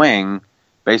 seed swing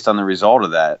based on the result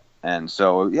of that. And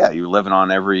so yeah, you're living on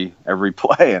every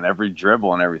play and every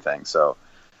dribble and everything. So.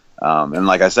 And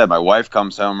like I said, my wife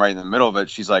comes home right in the middle of it.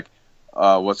 She's like,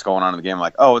 what's going on in the game? I'm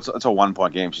like, oh, it's a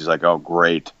 1-point game. She's like, oh,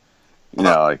 great.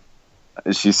 Like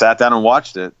she sat down and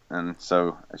watched it. And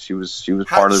so she was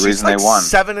part of the reason they won.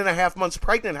 7.5 months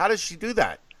pregnant. How does she do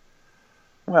that?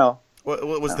 Well,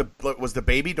 was the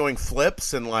baby doing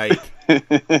flips and like,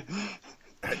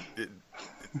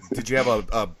 did you have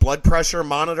a blood pressure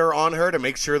monitor on her to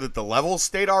make sure that the levels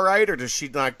stayed all right? Or does she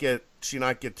not get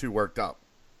too worked up?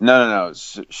 No.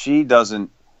 She doesn't.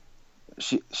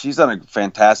 She's done a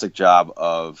fantastic job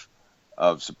of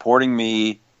supporting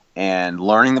me and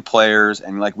learning the players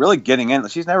and like really getting in.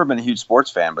 She's never been a huge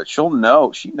sports fan, but she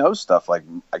knows stuff like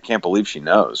I can't believe she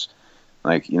knows.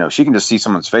 Like, she can just see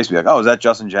someone's face and be like, "Oh, is that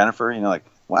Justin Jennifer?" Like,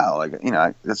 wow, like,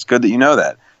 that's good that you know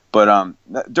that. But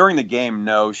during the game,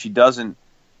 no, she doesn't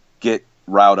get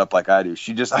riled up like I do.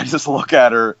 I just look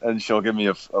at her and she'll give me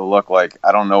a look like,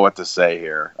 I don't know what to say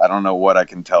here. I don't know what I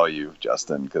can tell you,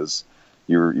 Justin, because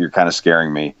you're kind of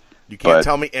scaring me. You can't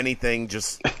tell me anything.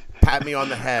 Just pat me on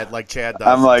the head like Chad does.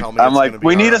 I'm like,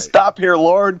 we need to to stop here,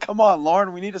 Lauren. Come on,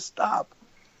 Lauren, we need to stop.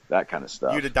 That kind of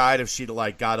stuff. You'd have died if she'd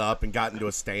like got up and got into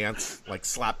a stance, like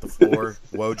slapped the floor,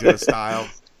 Wojo style.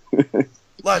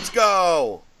 Let's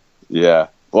go. Yeah.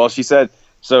 Well, she said.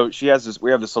 So she has this. We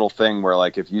have this little thing where,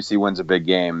 like, if UC wins a big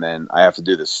game, then I have to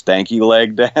do the stanky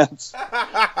leg dance.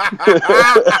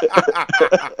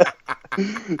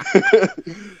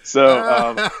 So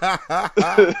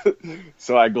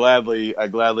I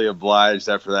gladly obliged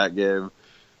after that game.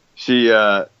 She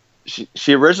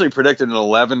originally predicted an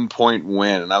 11-point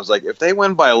win, and I was like, if they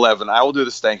win by 11, I will do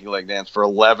the stanky leg dance for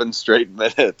 11 straight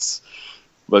minutes.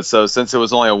 But so since it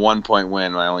was only a 1-point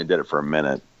win, I only did it for a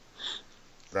minute.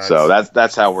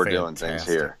 That's how we're doing things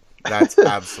here. That's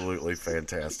absolutely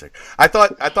fantastic. I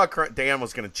thought Dan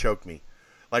was going to choke me.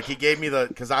 Like, he gave me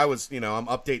because I was, I'm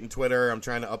updating Twitter. I'm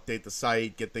trying to update the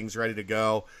site, get things ready to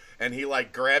go. And he,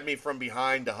 like, grabbed me from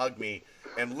behind to hug me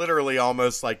and literally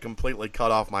almost, like, completely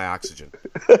cut off my oxygen.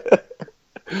 I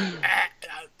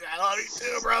love you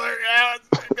too, brother. Yeah, it's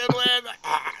a good win.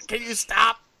 Can you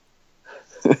stop?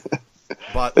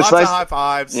 But lots of high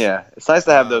fives. Yeah, it's nice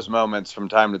to have those moments from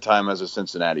time to time as a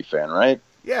Cincinnati fan, right?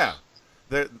 Yeah.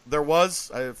 There was,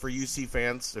 for UC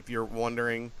fans, if you're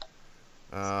wondering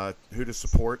who to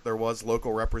support, there was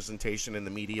local representation in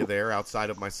the media there. Outside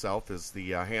of myself is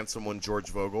the handsome one, George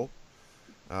Vogel,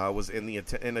 was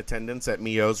in attendance at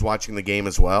Mio's watching the game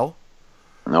as well.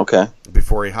 Okay.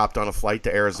 Before he hopped on a flight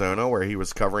to Arizona, where he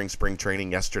was covering spring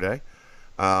training yesterday.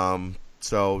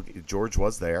 So George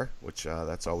was there, which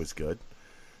that's always good.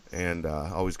 And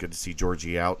always good to see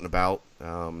Georgie out and about.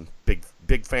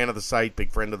 Big fan of the site, big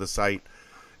friend of the site,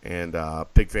 and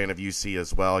big fan of UC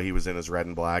as well. He was in his red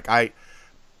and black.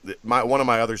 One of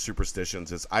my other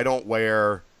superstitions is I don't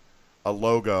wear a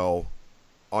logo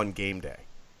on game day.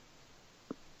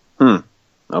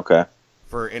 Okay.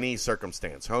 For any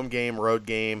circumstance. Home game, road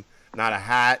game, not a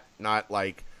hat, not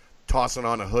like tossing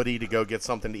on a hoodie to go get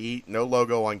something to eat. No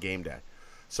logo on game day.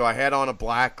 So I had on a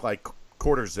black, like,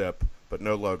 quarter zip, but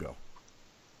no logo.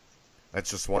 That's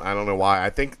just one. I don't know why. I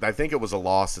think it was a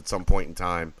loss at some point in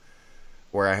time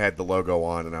where I had the logo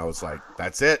on, and I was like,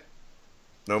 "That's it,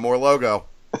 no more logo."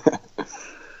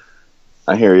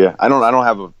 I hear you. I don't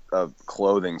have a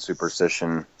clothing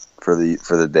superstition for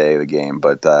the day of the game,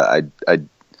 but I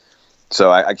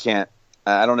can't.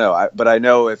 I don't know. But I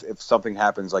know if something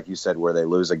happens, like you said, where they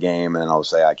lose a game, and I'll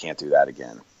say I can't do that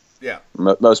again. Yeah.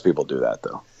 Most people do that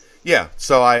though. Yeah.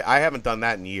 So I haven't done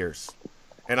that in years.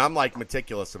 And I'm, like,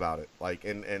 meticulous about it. Like,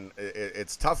 and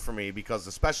it's tough for me because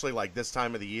especially, like, this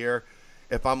time of the year,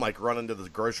 if I'm, like, running to the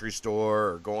grocery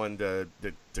store or going to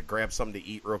grab something to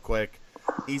eat real quick,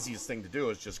 easiest thing to do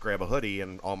is just grab a hoodie,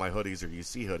 and all my hoodies are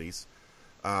UC hoodies.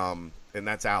 And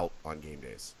that's out on game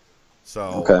days.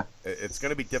 So It's going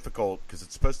to be difficult because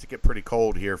it's supposed to get pretty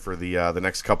cold here for the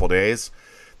next couple days.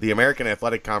 The American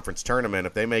Athletic Conference tournament,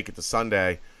 if they make it to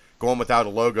Sunday, going without a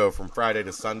logo from Friday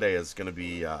to Sunday is going to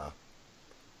be a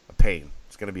pain.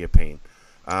 It's going to be a pain.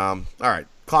 All right,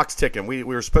 clock's ticking. We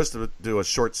were supposed to do a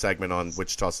short segment on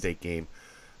Wichita State game,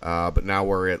 but now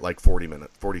we're at like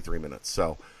 43 minutes.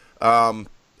 So,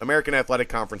 American Athletic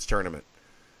Conference tournament.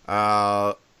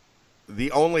 The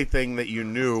only thing that you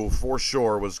knew for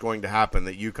sure was going to happen,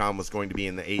 that UConn was going to be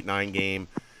in the 8-9 game.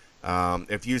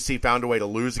 If UC found a way to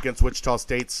lose against Wichita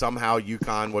State, somehow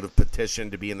UConn would have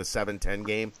petitioned to be in the 7-10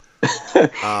 game.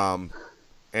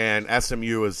 And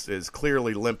SMU is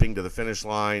clearly limping to the finish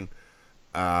line.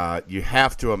 You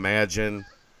have to imagine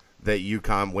that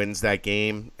UConn wins that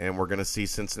game, and we're going to see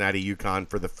Cincinnati-UConn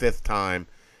for the 5th time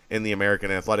in the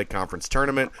American Athletic Conference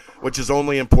tournament, which is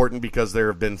only important because there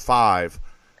have been 5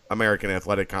 American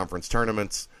Athletic Conference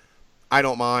tournaments. I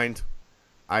don't mind.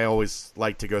 I always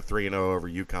like to go 3-0 over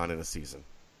UConn in a season.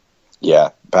 Yeah,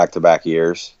 back-to-back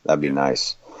years. That'd be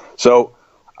nice. So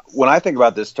when I think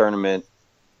about this tournament,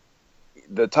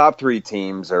 the top 3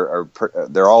 teams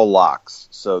they're all locks.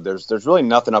 So there's really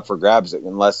nothing up for grabs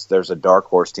unless there's a dark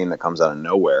horse team that comes out of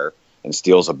nowhere and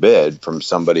steals a bid from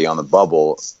somebody on the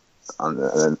bubble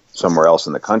somewhere else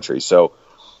in the country. So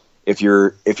if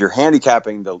you're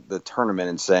handicapping the tournament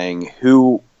and saying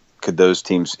who could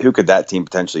that team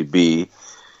potentially be,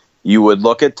 you would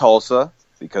look at Tulsa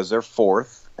because they're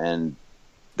 4th and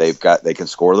they can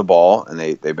score the ball, and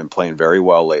they've been playing very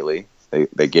well lately.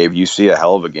 They gave UC a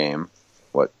hell of a game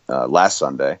last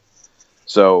Sunday.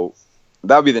 So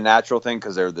that would be the natural thing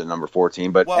because they're the number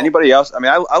 14. But Well- anybody else? I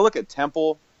mean, I look at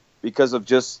Temple because of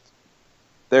just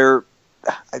their.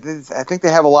 I think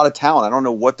they have a lot of talent. I don't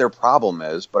know what their problem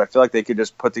is, but I feel like they could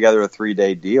just put together a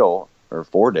 3-day deal or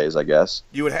 4 days, I guess.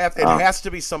 You would have. It has to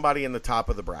be somebody in the top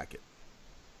of the bracket.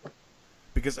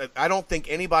 Because I don't think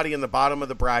anybody in the bottom of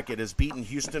the bracket is beating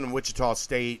Houston and Wichita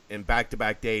State in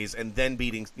back-to-back days and then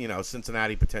beating,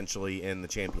 Cincinnati potentially in the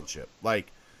championship. Like,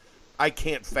 I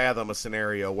can't fathom a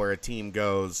scenario where a team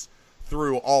goes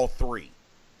through all three.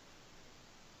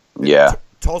 Yeah.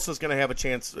 Tulsa's going to have a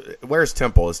chance. Where's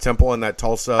Temple? Is Temple in that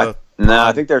Tulsa? No,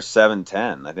 I think they're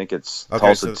 7-10. I think it's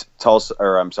Okay,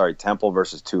 Temple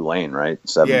versus Tulane, right?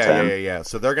 7-10. Yeah.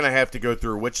 So they're going to have to go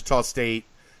through Wichita State,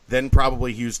 then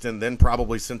probably Houston, then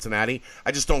probably Cincinnati.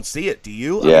 I just don't see it. Do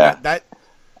you? Yeah.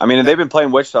 I mean, they've been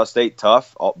playing Wichita State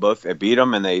tough. Both they beat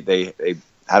them, and they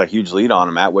had a huge lead on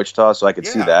them at Wichita, so I could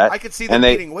see that. I could see them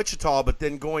beating Wichita, but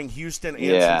then going Houston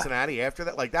and Cincinnati after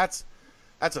that. Like, that's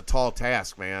a tall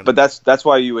task, man. But that's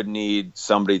why you would need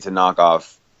somebody to knock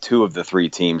off 2 of the 3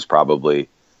 teams probably,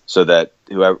 so that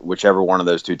whichever one of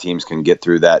those 2 teams can get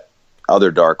through that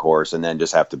other dark horse, and then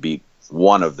just have to beat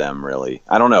one of them, really.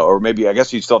 I don't know, or maybe I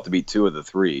guess you still have to beat 2 of the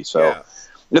 3. So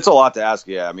it's a lot to ask.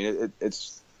 Yeah, I mean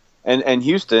it's and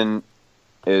Houston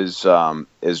is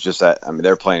just that. I mean,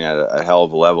 they're playing at a hell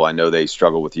of a level. I know they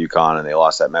struggled with UConn and they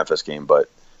lost that Memphis game, but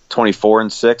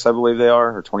 24-6, I believe they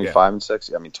are, or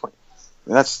 25-6. I mean,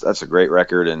 that's a great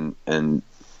record, and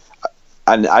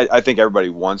I think everybody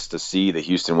wants to see the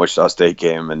Houston Wichita State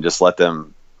game and just let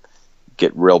them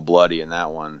get real bloody in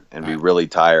that one and be really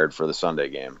tired for the Sunday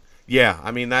game. Yeah,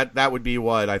 I mean that would be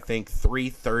what I think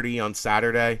 3:30 on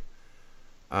Saturday.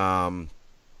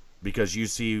 Because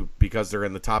they're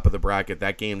in the top of the bracket,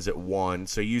 that game's at 1.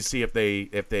 So you see if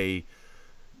they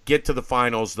get to the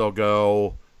finals, they'll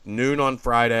go noon on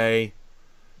Friday,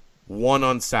 1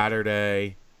 on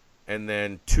Saturday, and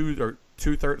then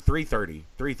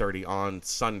 3:30 on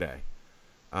Sunday,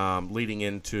 leading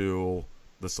into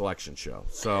the selection show.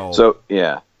 So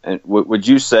yeah, and would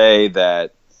you say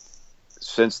that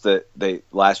since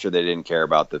last year they didn't care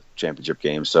about the championship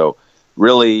game, so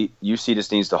really UC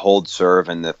just needs to hold serve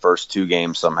in the first 2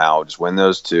 games somehow, just win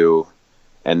those 2,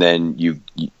 and then you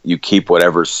keep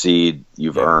whatever seed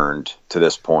you've earned to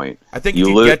this point. I think if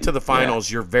you get to the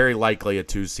finals, you're very likely a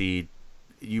 2 seed.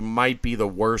 You might be the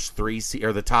worst 3 seed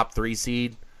or the top 3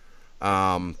 seed,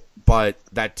 but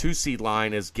that 2 seed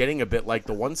line is getting a bit like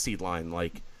the 1 seed line.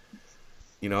 Like,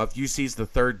 if UC's the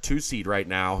third 2 seed right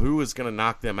now, who is going to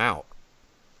knock them out?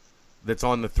 That's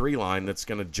on the 3 line that's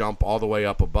going to jump all the way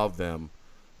up above them.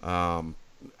 I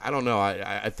don't know.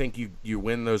 I think you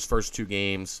win those first 2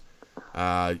 games.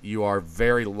 You are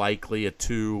very likely a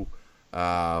 2,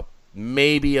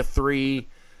 maybe a 3.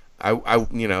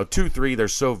 2-3.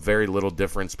 There's so very little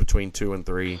difference between 2 and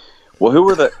 3. Well, who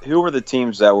were the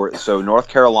teams that were North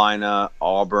Carolina,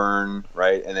 Auburn,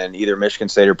 right, and then either Michigan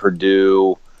State or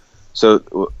Purdue.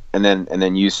 So and then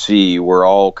UC were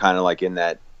all kind of like in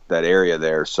that area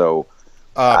there. So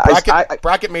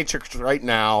bracket matrix right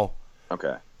now.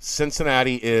 Okay.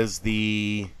 Cincinnati is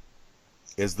the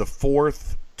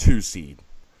 4th 2 seed.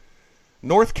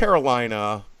 North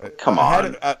Carolina, come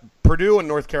on. Purdue and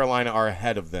North Carolina are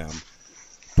ahead of them.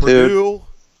 Purdue,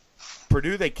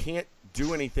 they can't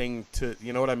do anything to,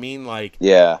 you know what I mean? Like,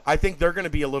 yeah. I think they're going to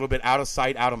be a little bit out of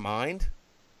sight, out of mind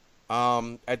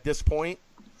at this point.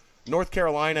 North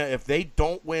Carolina, if they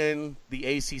don't win the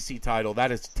ACC title,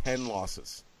 that is 10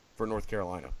 losses for North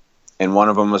Carolina. And one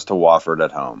of them was to Wofford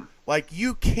at home. Like,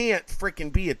 you can't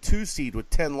freaking be a 2 seed with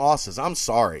 10 losses. I'm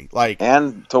sorry. Like,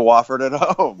 and to Wofford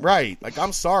at home. Right. Like,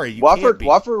 I'm sorry.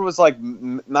 Wofford was like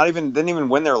didn't even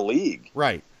win their league.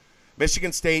 Right.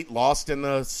 Michigan State lost in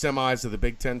the semis of the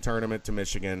Big Ten tournament to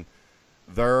Michigan.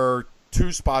 They're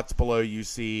 2 spots below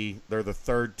UC. They're the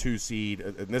third 2 seed.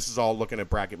 And this is all looking at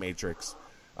bracket matrix,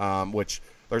 which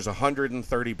there's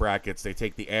 130 brackets. They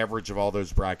take the average of all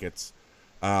those brackets.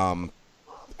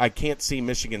 I can't see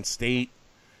Michigan State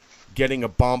getting a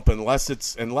bump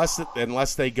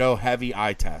unless they go heavy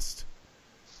eye test,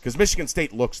 because Michigan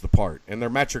State looks the part and their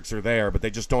metrics are there, but they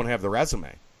just don't have the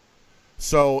resume.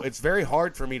 So it's very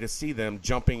hard for me to see them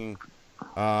jumping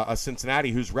a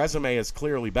Cincinnati whose resume is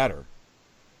clearly better.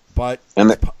 But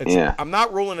I'm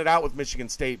not ruling it out with Michigan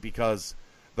State because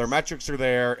their metrics are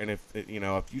there, and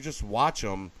if you just watch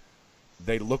them,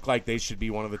 they look like they should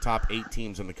be one of the top 8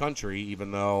 teams in the country,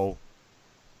 even though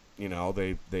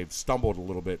they've stumbled a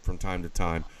little bit from time to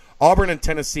time. Auburn and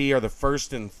Tennessee are the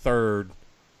first and third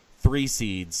 3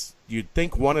 seeds. You'd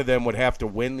think one of them would have to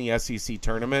win the SEC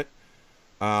tournament.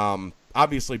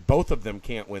 Obviously, both of them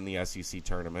can't win the SEC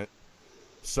tournament.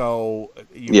 So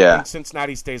you would Yeah. think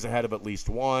Cincinnati stays ahead of at least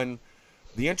one.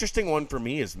 The interesting one for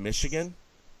me is Michigan,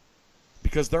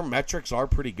 because their metrics are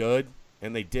pretty good,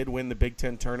 and they did win the Big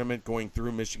Ten tournament going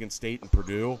through Michigan State and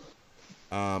Purdue.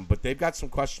 But they've got some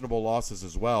questionable losses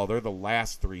as well. They're the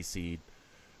last 3 seed.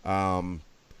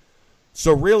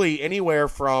 So really, anywhere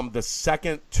from the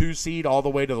second 2 seed all the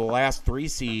way to the last 3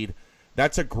 seed,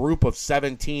 that's a group of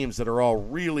 7 teams that are all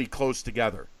really close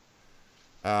together.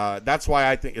 That's why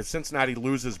I think if Cincinnati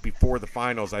loses before the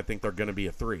finals, I think they're going to be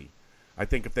a 3. I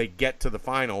think if they get to the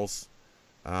finals,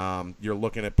 you're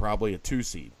looking at probably a 2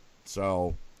 seed.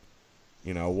 So,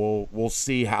 we'll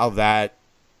see how that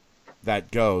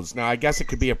goes. Now, I guess it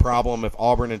could be a problem if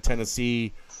Auburn and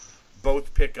Tennessee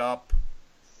both pick up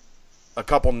a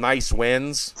couple nice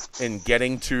wins in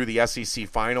getting to the SEC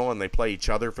final, and they play each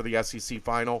other for the SEC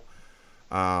final.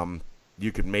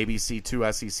 You could maybe see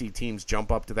 2 SEC teams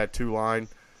jump up to that 2 line.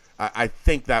 I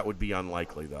think that would be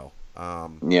unlikely, though.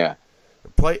 Yeah.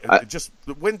 Just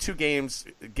win 2 games,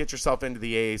 get yourself into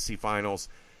the AAC finals,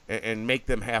 and make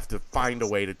them have to find a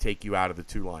way to take you out of the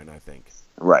 2 line, I think.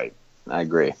 Right. I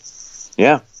agree.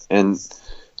 Yeah. And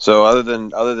so other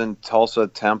than Tulsa,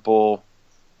 Temple,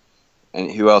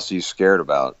 and who else are you scared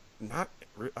about?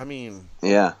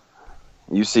 Yeah.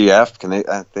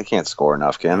 UCF, they can't score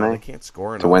enough, can they? They can't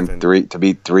score enough to win to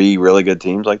beat 3 really good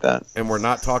teams like that. And we're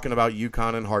not talking about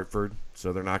UConn and Hartford,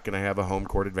 so they're not going to have a home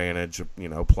court advantage,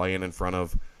 playing in front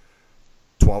of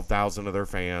 12,000 of their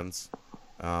fans.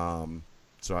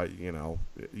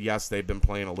 Yes, they've been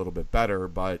playing a little bit better,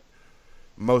 but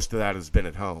most of that has been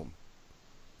at home.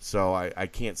 So I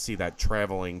can't see that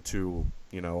traveling to,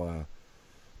 a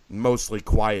mostly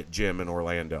quiet gym in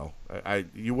Orlando.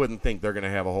 You wouldn't think they're going to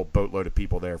have a whole boatload of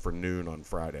people there for noon on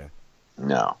Friday.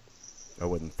 No. I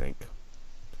wouldn't think.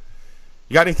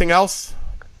 You got anything else?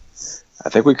 I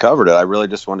think we covered it. I really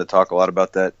just wanted to talk a lot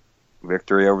about that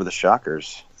victory over the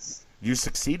Shockers. You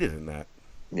succeeded in that.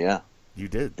 Yeah. You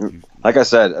did. Like I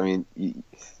said,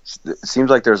 it seems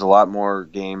like there's a lot more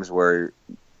games where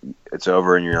it's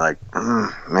over and you're like,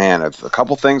 man, if a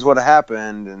couple things would have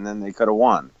happened and then they could have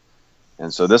won.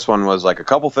 And so this one was like a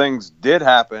couple things did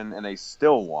happen and they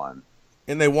still won.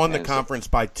 And they won the conference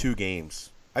by 2 games.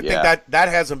 I think that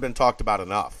hasn't been talked about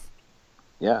enough.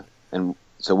 Yeah. And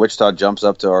so Wichita jumps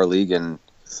up to our league and,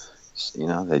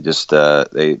 they just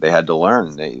they had to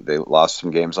learn. They lost some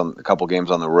games a couple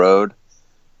games on the road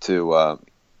to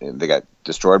they got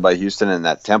destroyed by Houston, and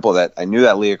that Temple that I knew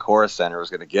that Liacouras Center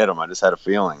was going to get them. I just had a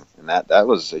feeling, and that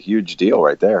was a huge deal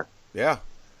right there. Yeah,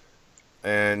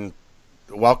 and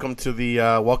welcome to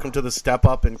the step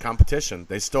up in competition.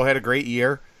 They still had a great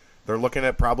year. They're looking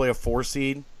at probably a 4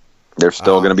 seed. They're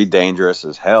still going to be dangerous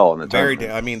as hell in the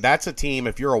tournament. That's a team.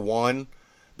 If you're a 1,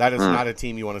 that is not a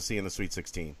team you want to see in the Sweet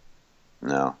 16.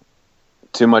 No,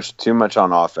 too much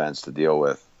on offense to deal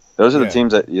with. Those are the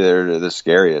teams that they're the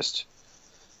scariest.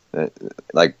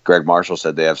 Like Greg Marshall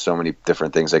said, they have so many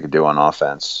different things they could do on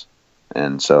offense,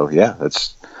 and so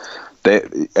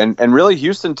and really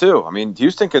Houston too.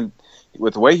 Houston could,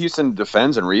 with the way Houston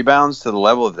defends and rebounds to the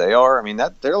level that they are.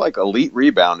 That they're like elite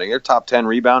rebounding. They're top 10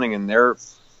 rebounding, and they're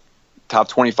top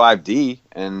 25 D,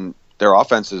 and their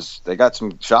offense they got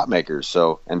some shot makers.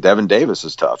 So, and Devin Davis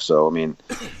is tough. So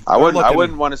I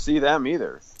wouldn't want to see them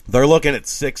either. They're looking at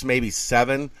 6, maybe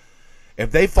 7.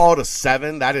 If they fall to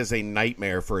 7, that is a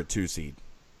nightmare for a 2 seed.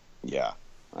 Yeah,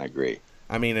 I agree.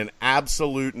 An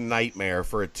absolute nightmare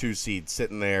for a 2 seed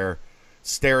sitting there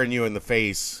staring you in the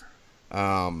face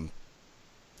on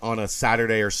a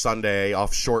Saturday or Sunday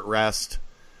off short rest.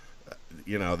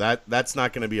 That's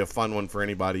not going to be a fun one for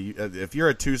anybody. If you're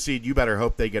a 2 seed, you better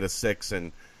hope they get a 6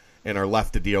 and are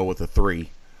left to deal with a 3.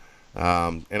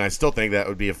 And I still think that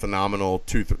would be a phenomenal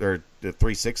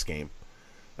 3-6 game.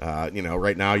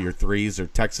 Right now your 3s are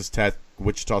Texas Tech,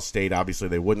 Wichita State. Obviously,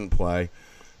 they wouldn't play.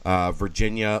 West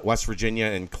Virginia,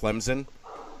 and Clemson.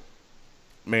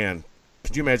 Man,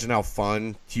 could you imagine how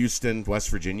fun Houston, West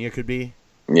Virginia could be?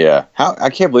 Yeah, I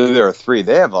can't believe there are 3.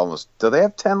 They have do they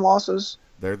have 10 losses?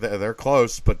 They're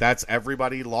close, but that's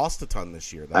everybody lost a ton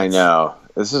this year. I know.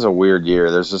 This is a weird year.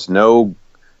 There's just no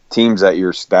teams that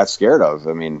you're that scared of.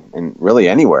 And really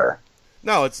anywhere.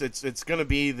 No, it's going to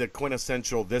be the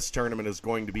quintessential. This tournament is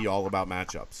going to be all about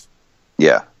matchups.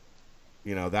 Yeah.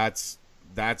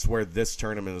 That's where this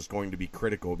tournament is going to be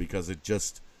critical, because it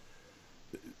just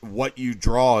what you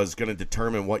draw is going to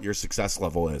determine what your success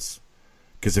level is.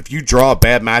 Because if you draw a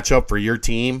bad matchup for your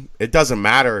team, it doesn't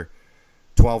matter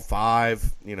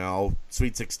 12-5,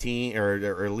 Sweet 16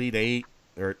 or Elite 8,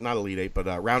 or not Elite 8,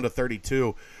 but round of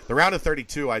 32. The round of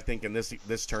 32, I think, in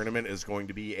this tournament is going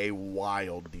to be a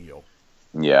wild deal.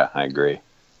 Yeah, I agree.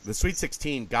 The Sweet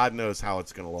 16, God knows how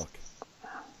it's going to look.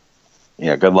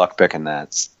 Yeah, good luck picking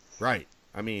that. Right.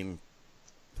 I mean,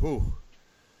 whew.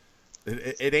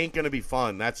 It ain't going to be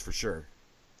fun, that's for sure.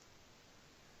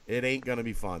 It ain't going to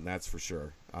be fun, that's for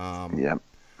sure. Yep.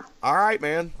 All right,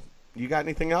 man. You got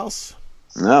anything else?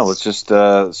 No, let's just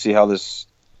see how this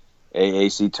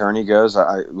AAC tourney goes.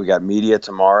 We got media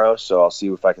tomorrow, so I'll see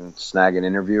if I can snag an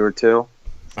interview or two.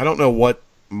 I don't know what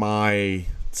my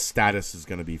status is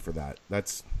going to be for that.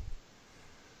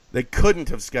 They couldn't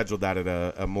have scheduled that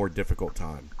at a more difficult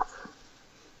time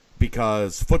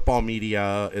because football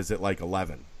media is at like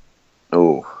 11.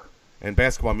 Oh. And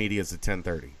basketball media is at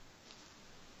 10:30.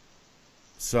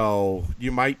 So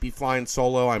you might be flying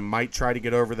solo. I might try to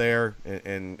get over there,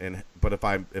 but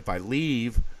if I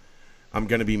leave, I'm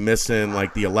going to be missing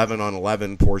like the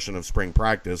 11-on-11 portion of spring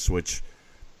practice, which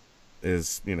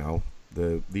is the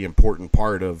important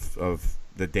part of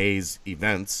the day's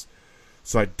events.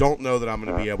 So I don't know that I'm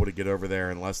going to be able to get over there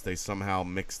unless they somehow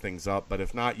mix things up. But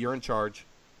if not, you're in charge.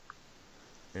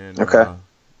 And, okay.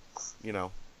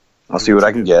 I'll see what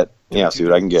I can get. Yeah, I'll see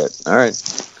what I can get. All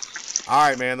right. All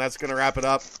right, man. That's going to wrap it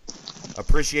up.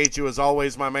 Appreciate you as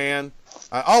always, my man.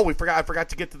 I forgot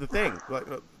to get to the thing.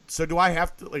 So do I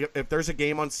have to, if there's a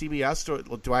game on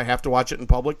CBS, do I have to watch it in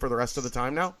public for the rest of the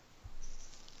time now?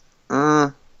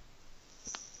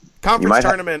 Conference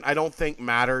tournament, I don't think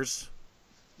matters.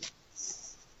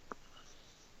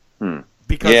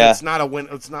 Because it's not a win.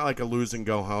 It's not like a lose and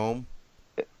go home.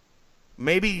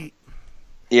 Maybe.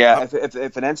 Yeah,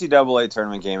 if an NCAA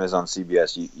tournament game is on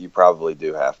CBS, you probably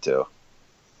do have to.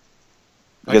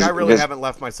 I really haven't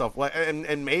left myself.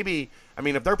 And maybe,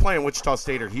 if they're playing Wichita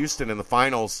State or Houston in the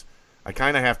finals, I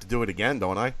kind of have to do it again,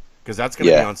 don't I? Because that's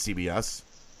going to be on CBS.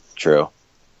 True.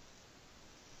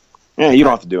 Yeah, you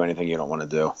don't have to do anything you don't want to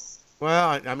do.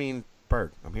 Well,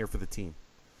 Berg, I'm here for the team.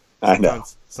 I know.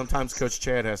 Sometimes Coach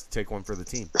Chad has to take one for the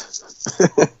team. That's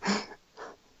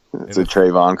what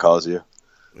Trayvon calls you.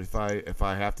 If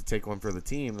I have to take one for the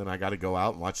team, then I got to go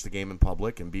out and watch the game in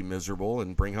public and be miserable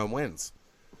and bring home wins.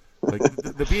 Like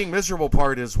the being miserable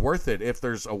part is worth it if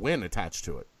there's a win attached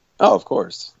to it. Oh, of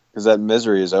course, because that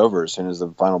misery is over as soon as the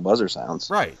final buzzer sounds.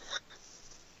 Right.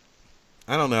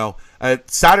 I don't know.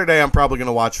 Saturday, I'm probably going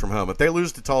to watch from home. If they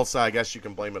lose to Tulsa, I guess you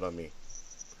can blame it on me.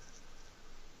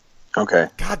 Okay,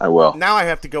 God, I will. Now I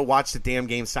have to go watch the damn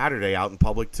game Saturday out in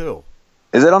public, too.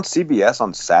 Is it on CBS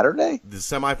on Saturday? The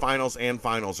semifinals and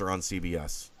finals are on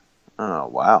CBS. Oh,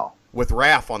 wow. With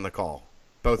Raph on the call.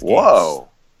 Both games. Whoa.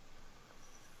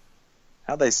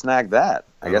 How'd they snag that?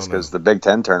 I guess because the Big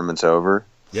Ten tournament's over.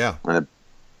 Yeah.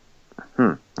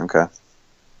 Okay.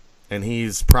 And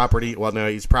he's property of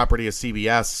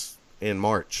CBS in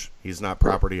March. He's not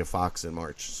property of Fox in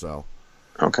March. So.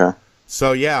 Okay.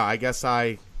 So, yeah, I guess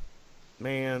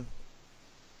man.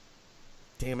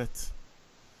 Damn it.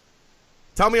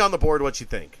 Tell me on the board what you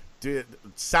think.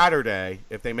 Saturday,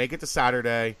 if they make it to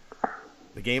Saturday,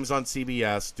 the game's on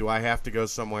CBS, do I have to go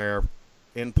somewhere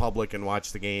in public and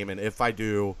watch the game? And if I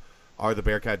do, are the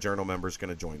Bearcat Journal members going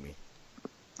to join me?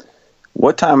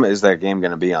 What time is that game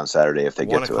going to be on Saturday if they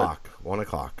get to it? 1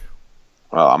 o'clock.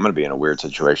 Oh, I'm going to be in a weird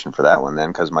situation for that one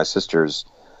then because my sister's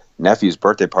nephew's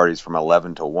birthday party is from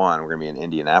 11 to 1. We're going to be in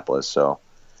Indianapolis, so.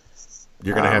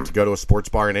 You're going to have to go to a sports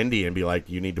bar in Indy and be like,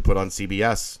 you need to put on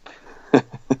CBS.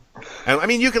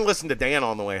 And you can listen to Dan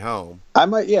on the way home. I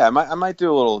might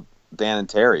do a little Dan and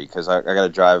Terry because I got to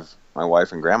drive my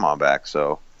wife and grandma back.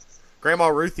 So, Grandma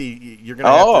Ruthie, you're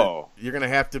gonna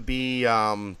have to be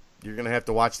you're gonna have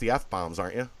to watch the F-bombs,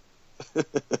 aren't you?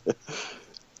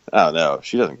 Oh no,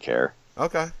 she doesn't care.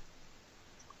 Okay.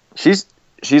 She's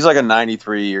like a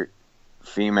 93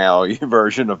 female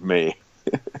version of me.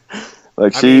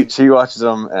 Like she watches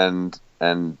them and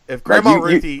if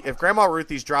Grandma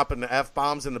Ruthie's dropping the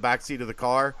F-bombs in the backseat of the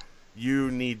car, you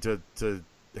need to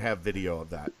have video of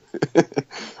that.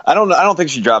 I don't think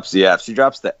she drops the Fs. She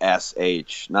drops the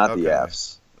SH, not the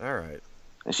Fs. All right.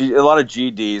 And a lot of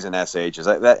GDs and SHs.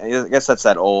 I guess that's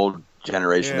that old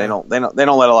generation. Yeah. They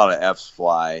don't let a lot of Fs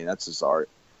fly. That's just our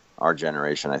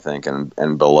generation, I think,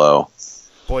 and below.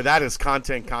 Boy, that is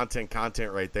content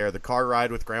right there. The car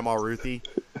ride with Grandma Ruthie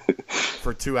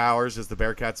for 2 hours as the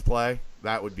Bearcats play.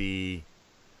 That's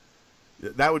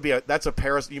a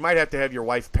Paris. You might have to have your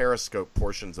wife Periscope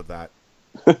portions of that.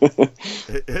 That's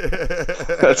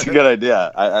a good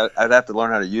idea. I'd have to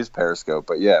learn how to use Periscope,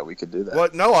 but yeah, we could do that. Well,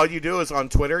 no, all you do is on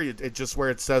Twitter, it just where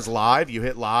it says live, you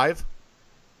hit live,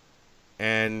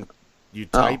 and you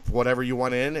type whatever you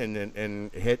want in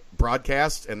and hit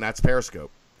broadcast, and that's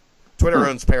Periscope. Twitter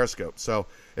owns Periscope, so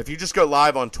if you just go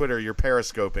live on Twitter, you're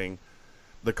Periscoping.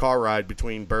 the car ride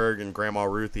between Berg and Grandma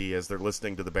Ruthie as they're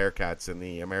listening to the Bearcats in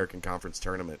the American Conference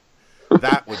Tournament.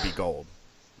 That would be gold.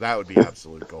 That would be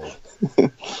absolute gold. All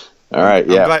right,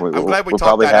 yeah. I'm glad we we'll talked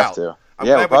probably that have out. to. I'm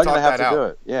Yeah, we're glad we probably going to talked have to that do out.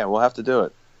 it. Yeah, we'll have to do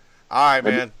it. All right,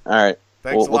 man. All right.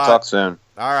 Thanks a We'll lot. talk soon.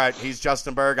 All right. He's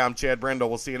Justin Berg. I'm Chad Brindle.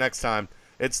 We'll see you next time.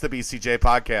 It's the BCJ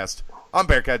Podcast on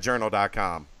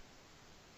BearcatJournal.com.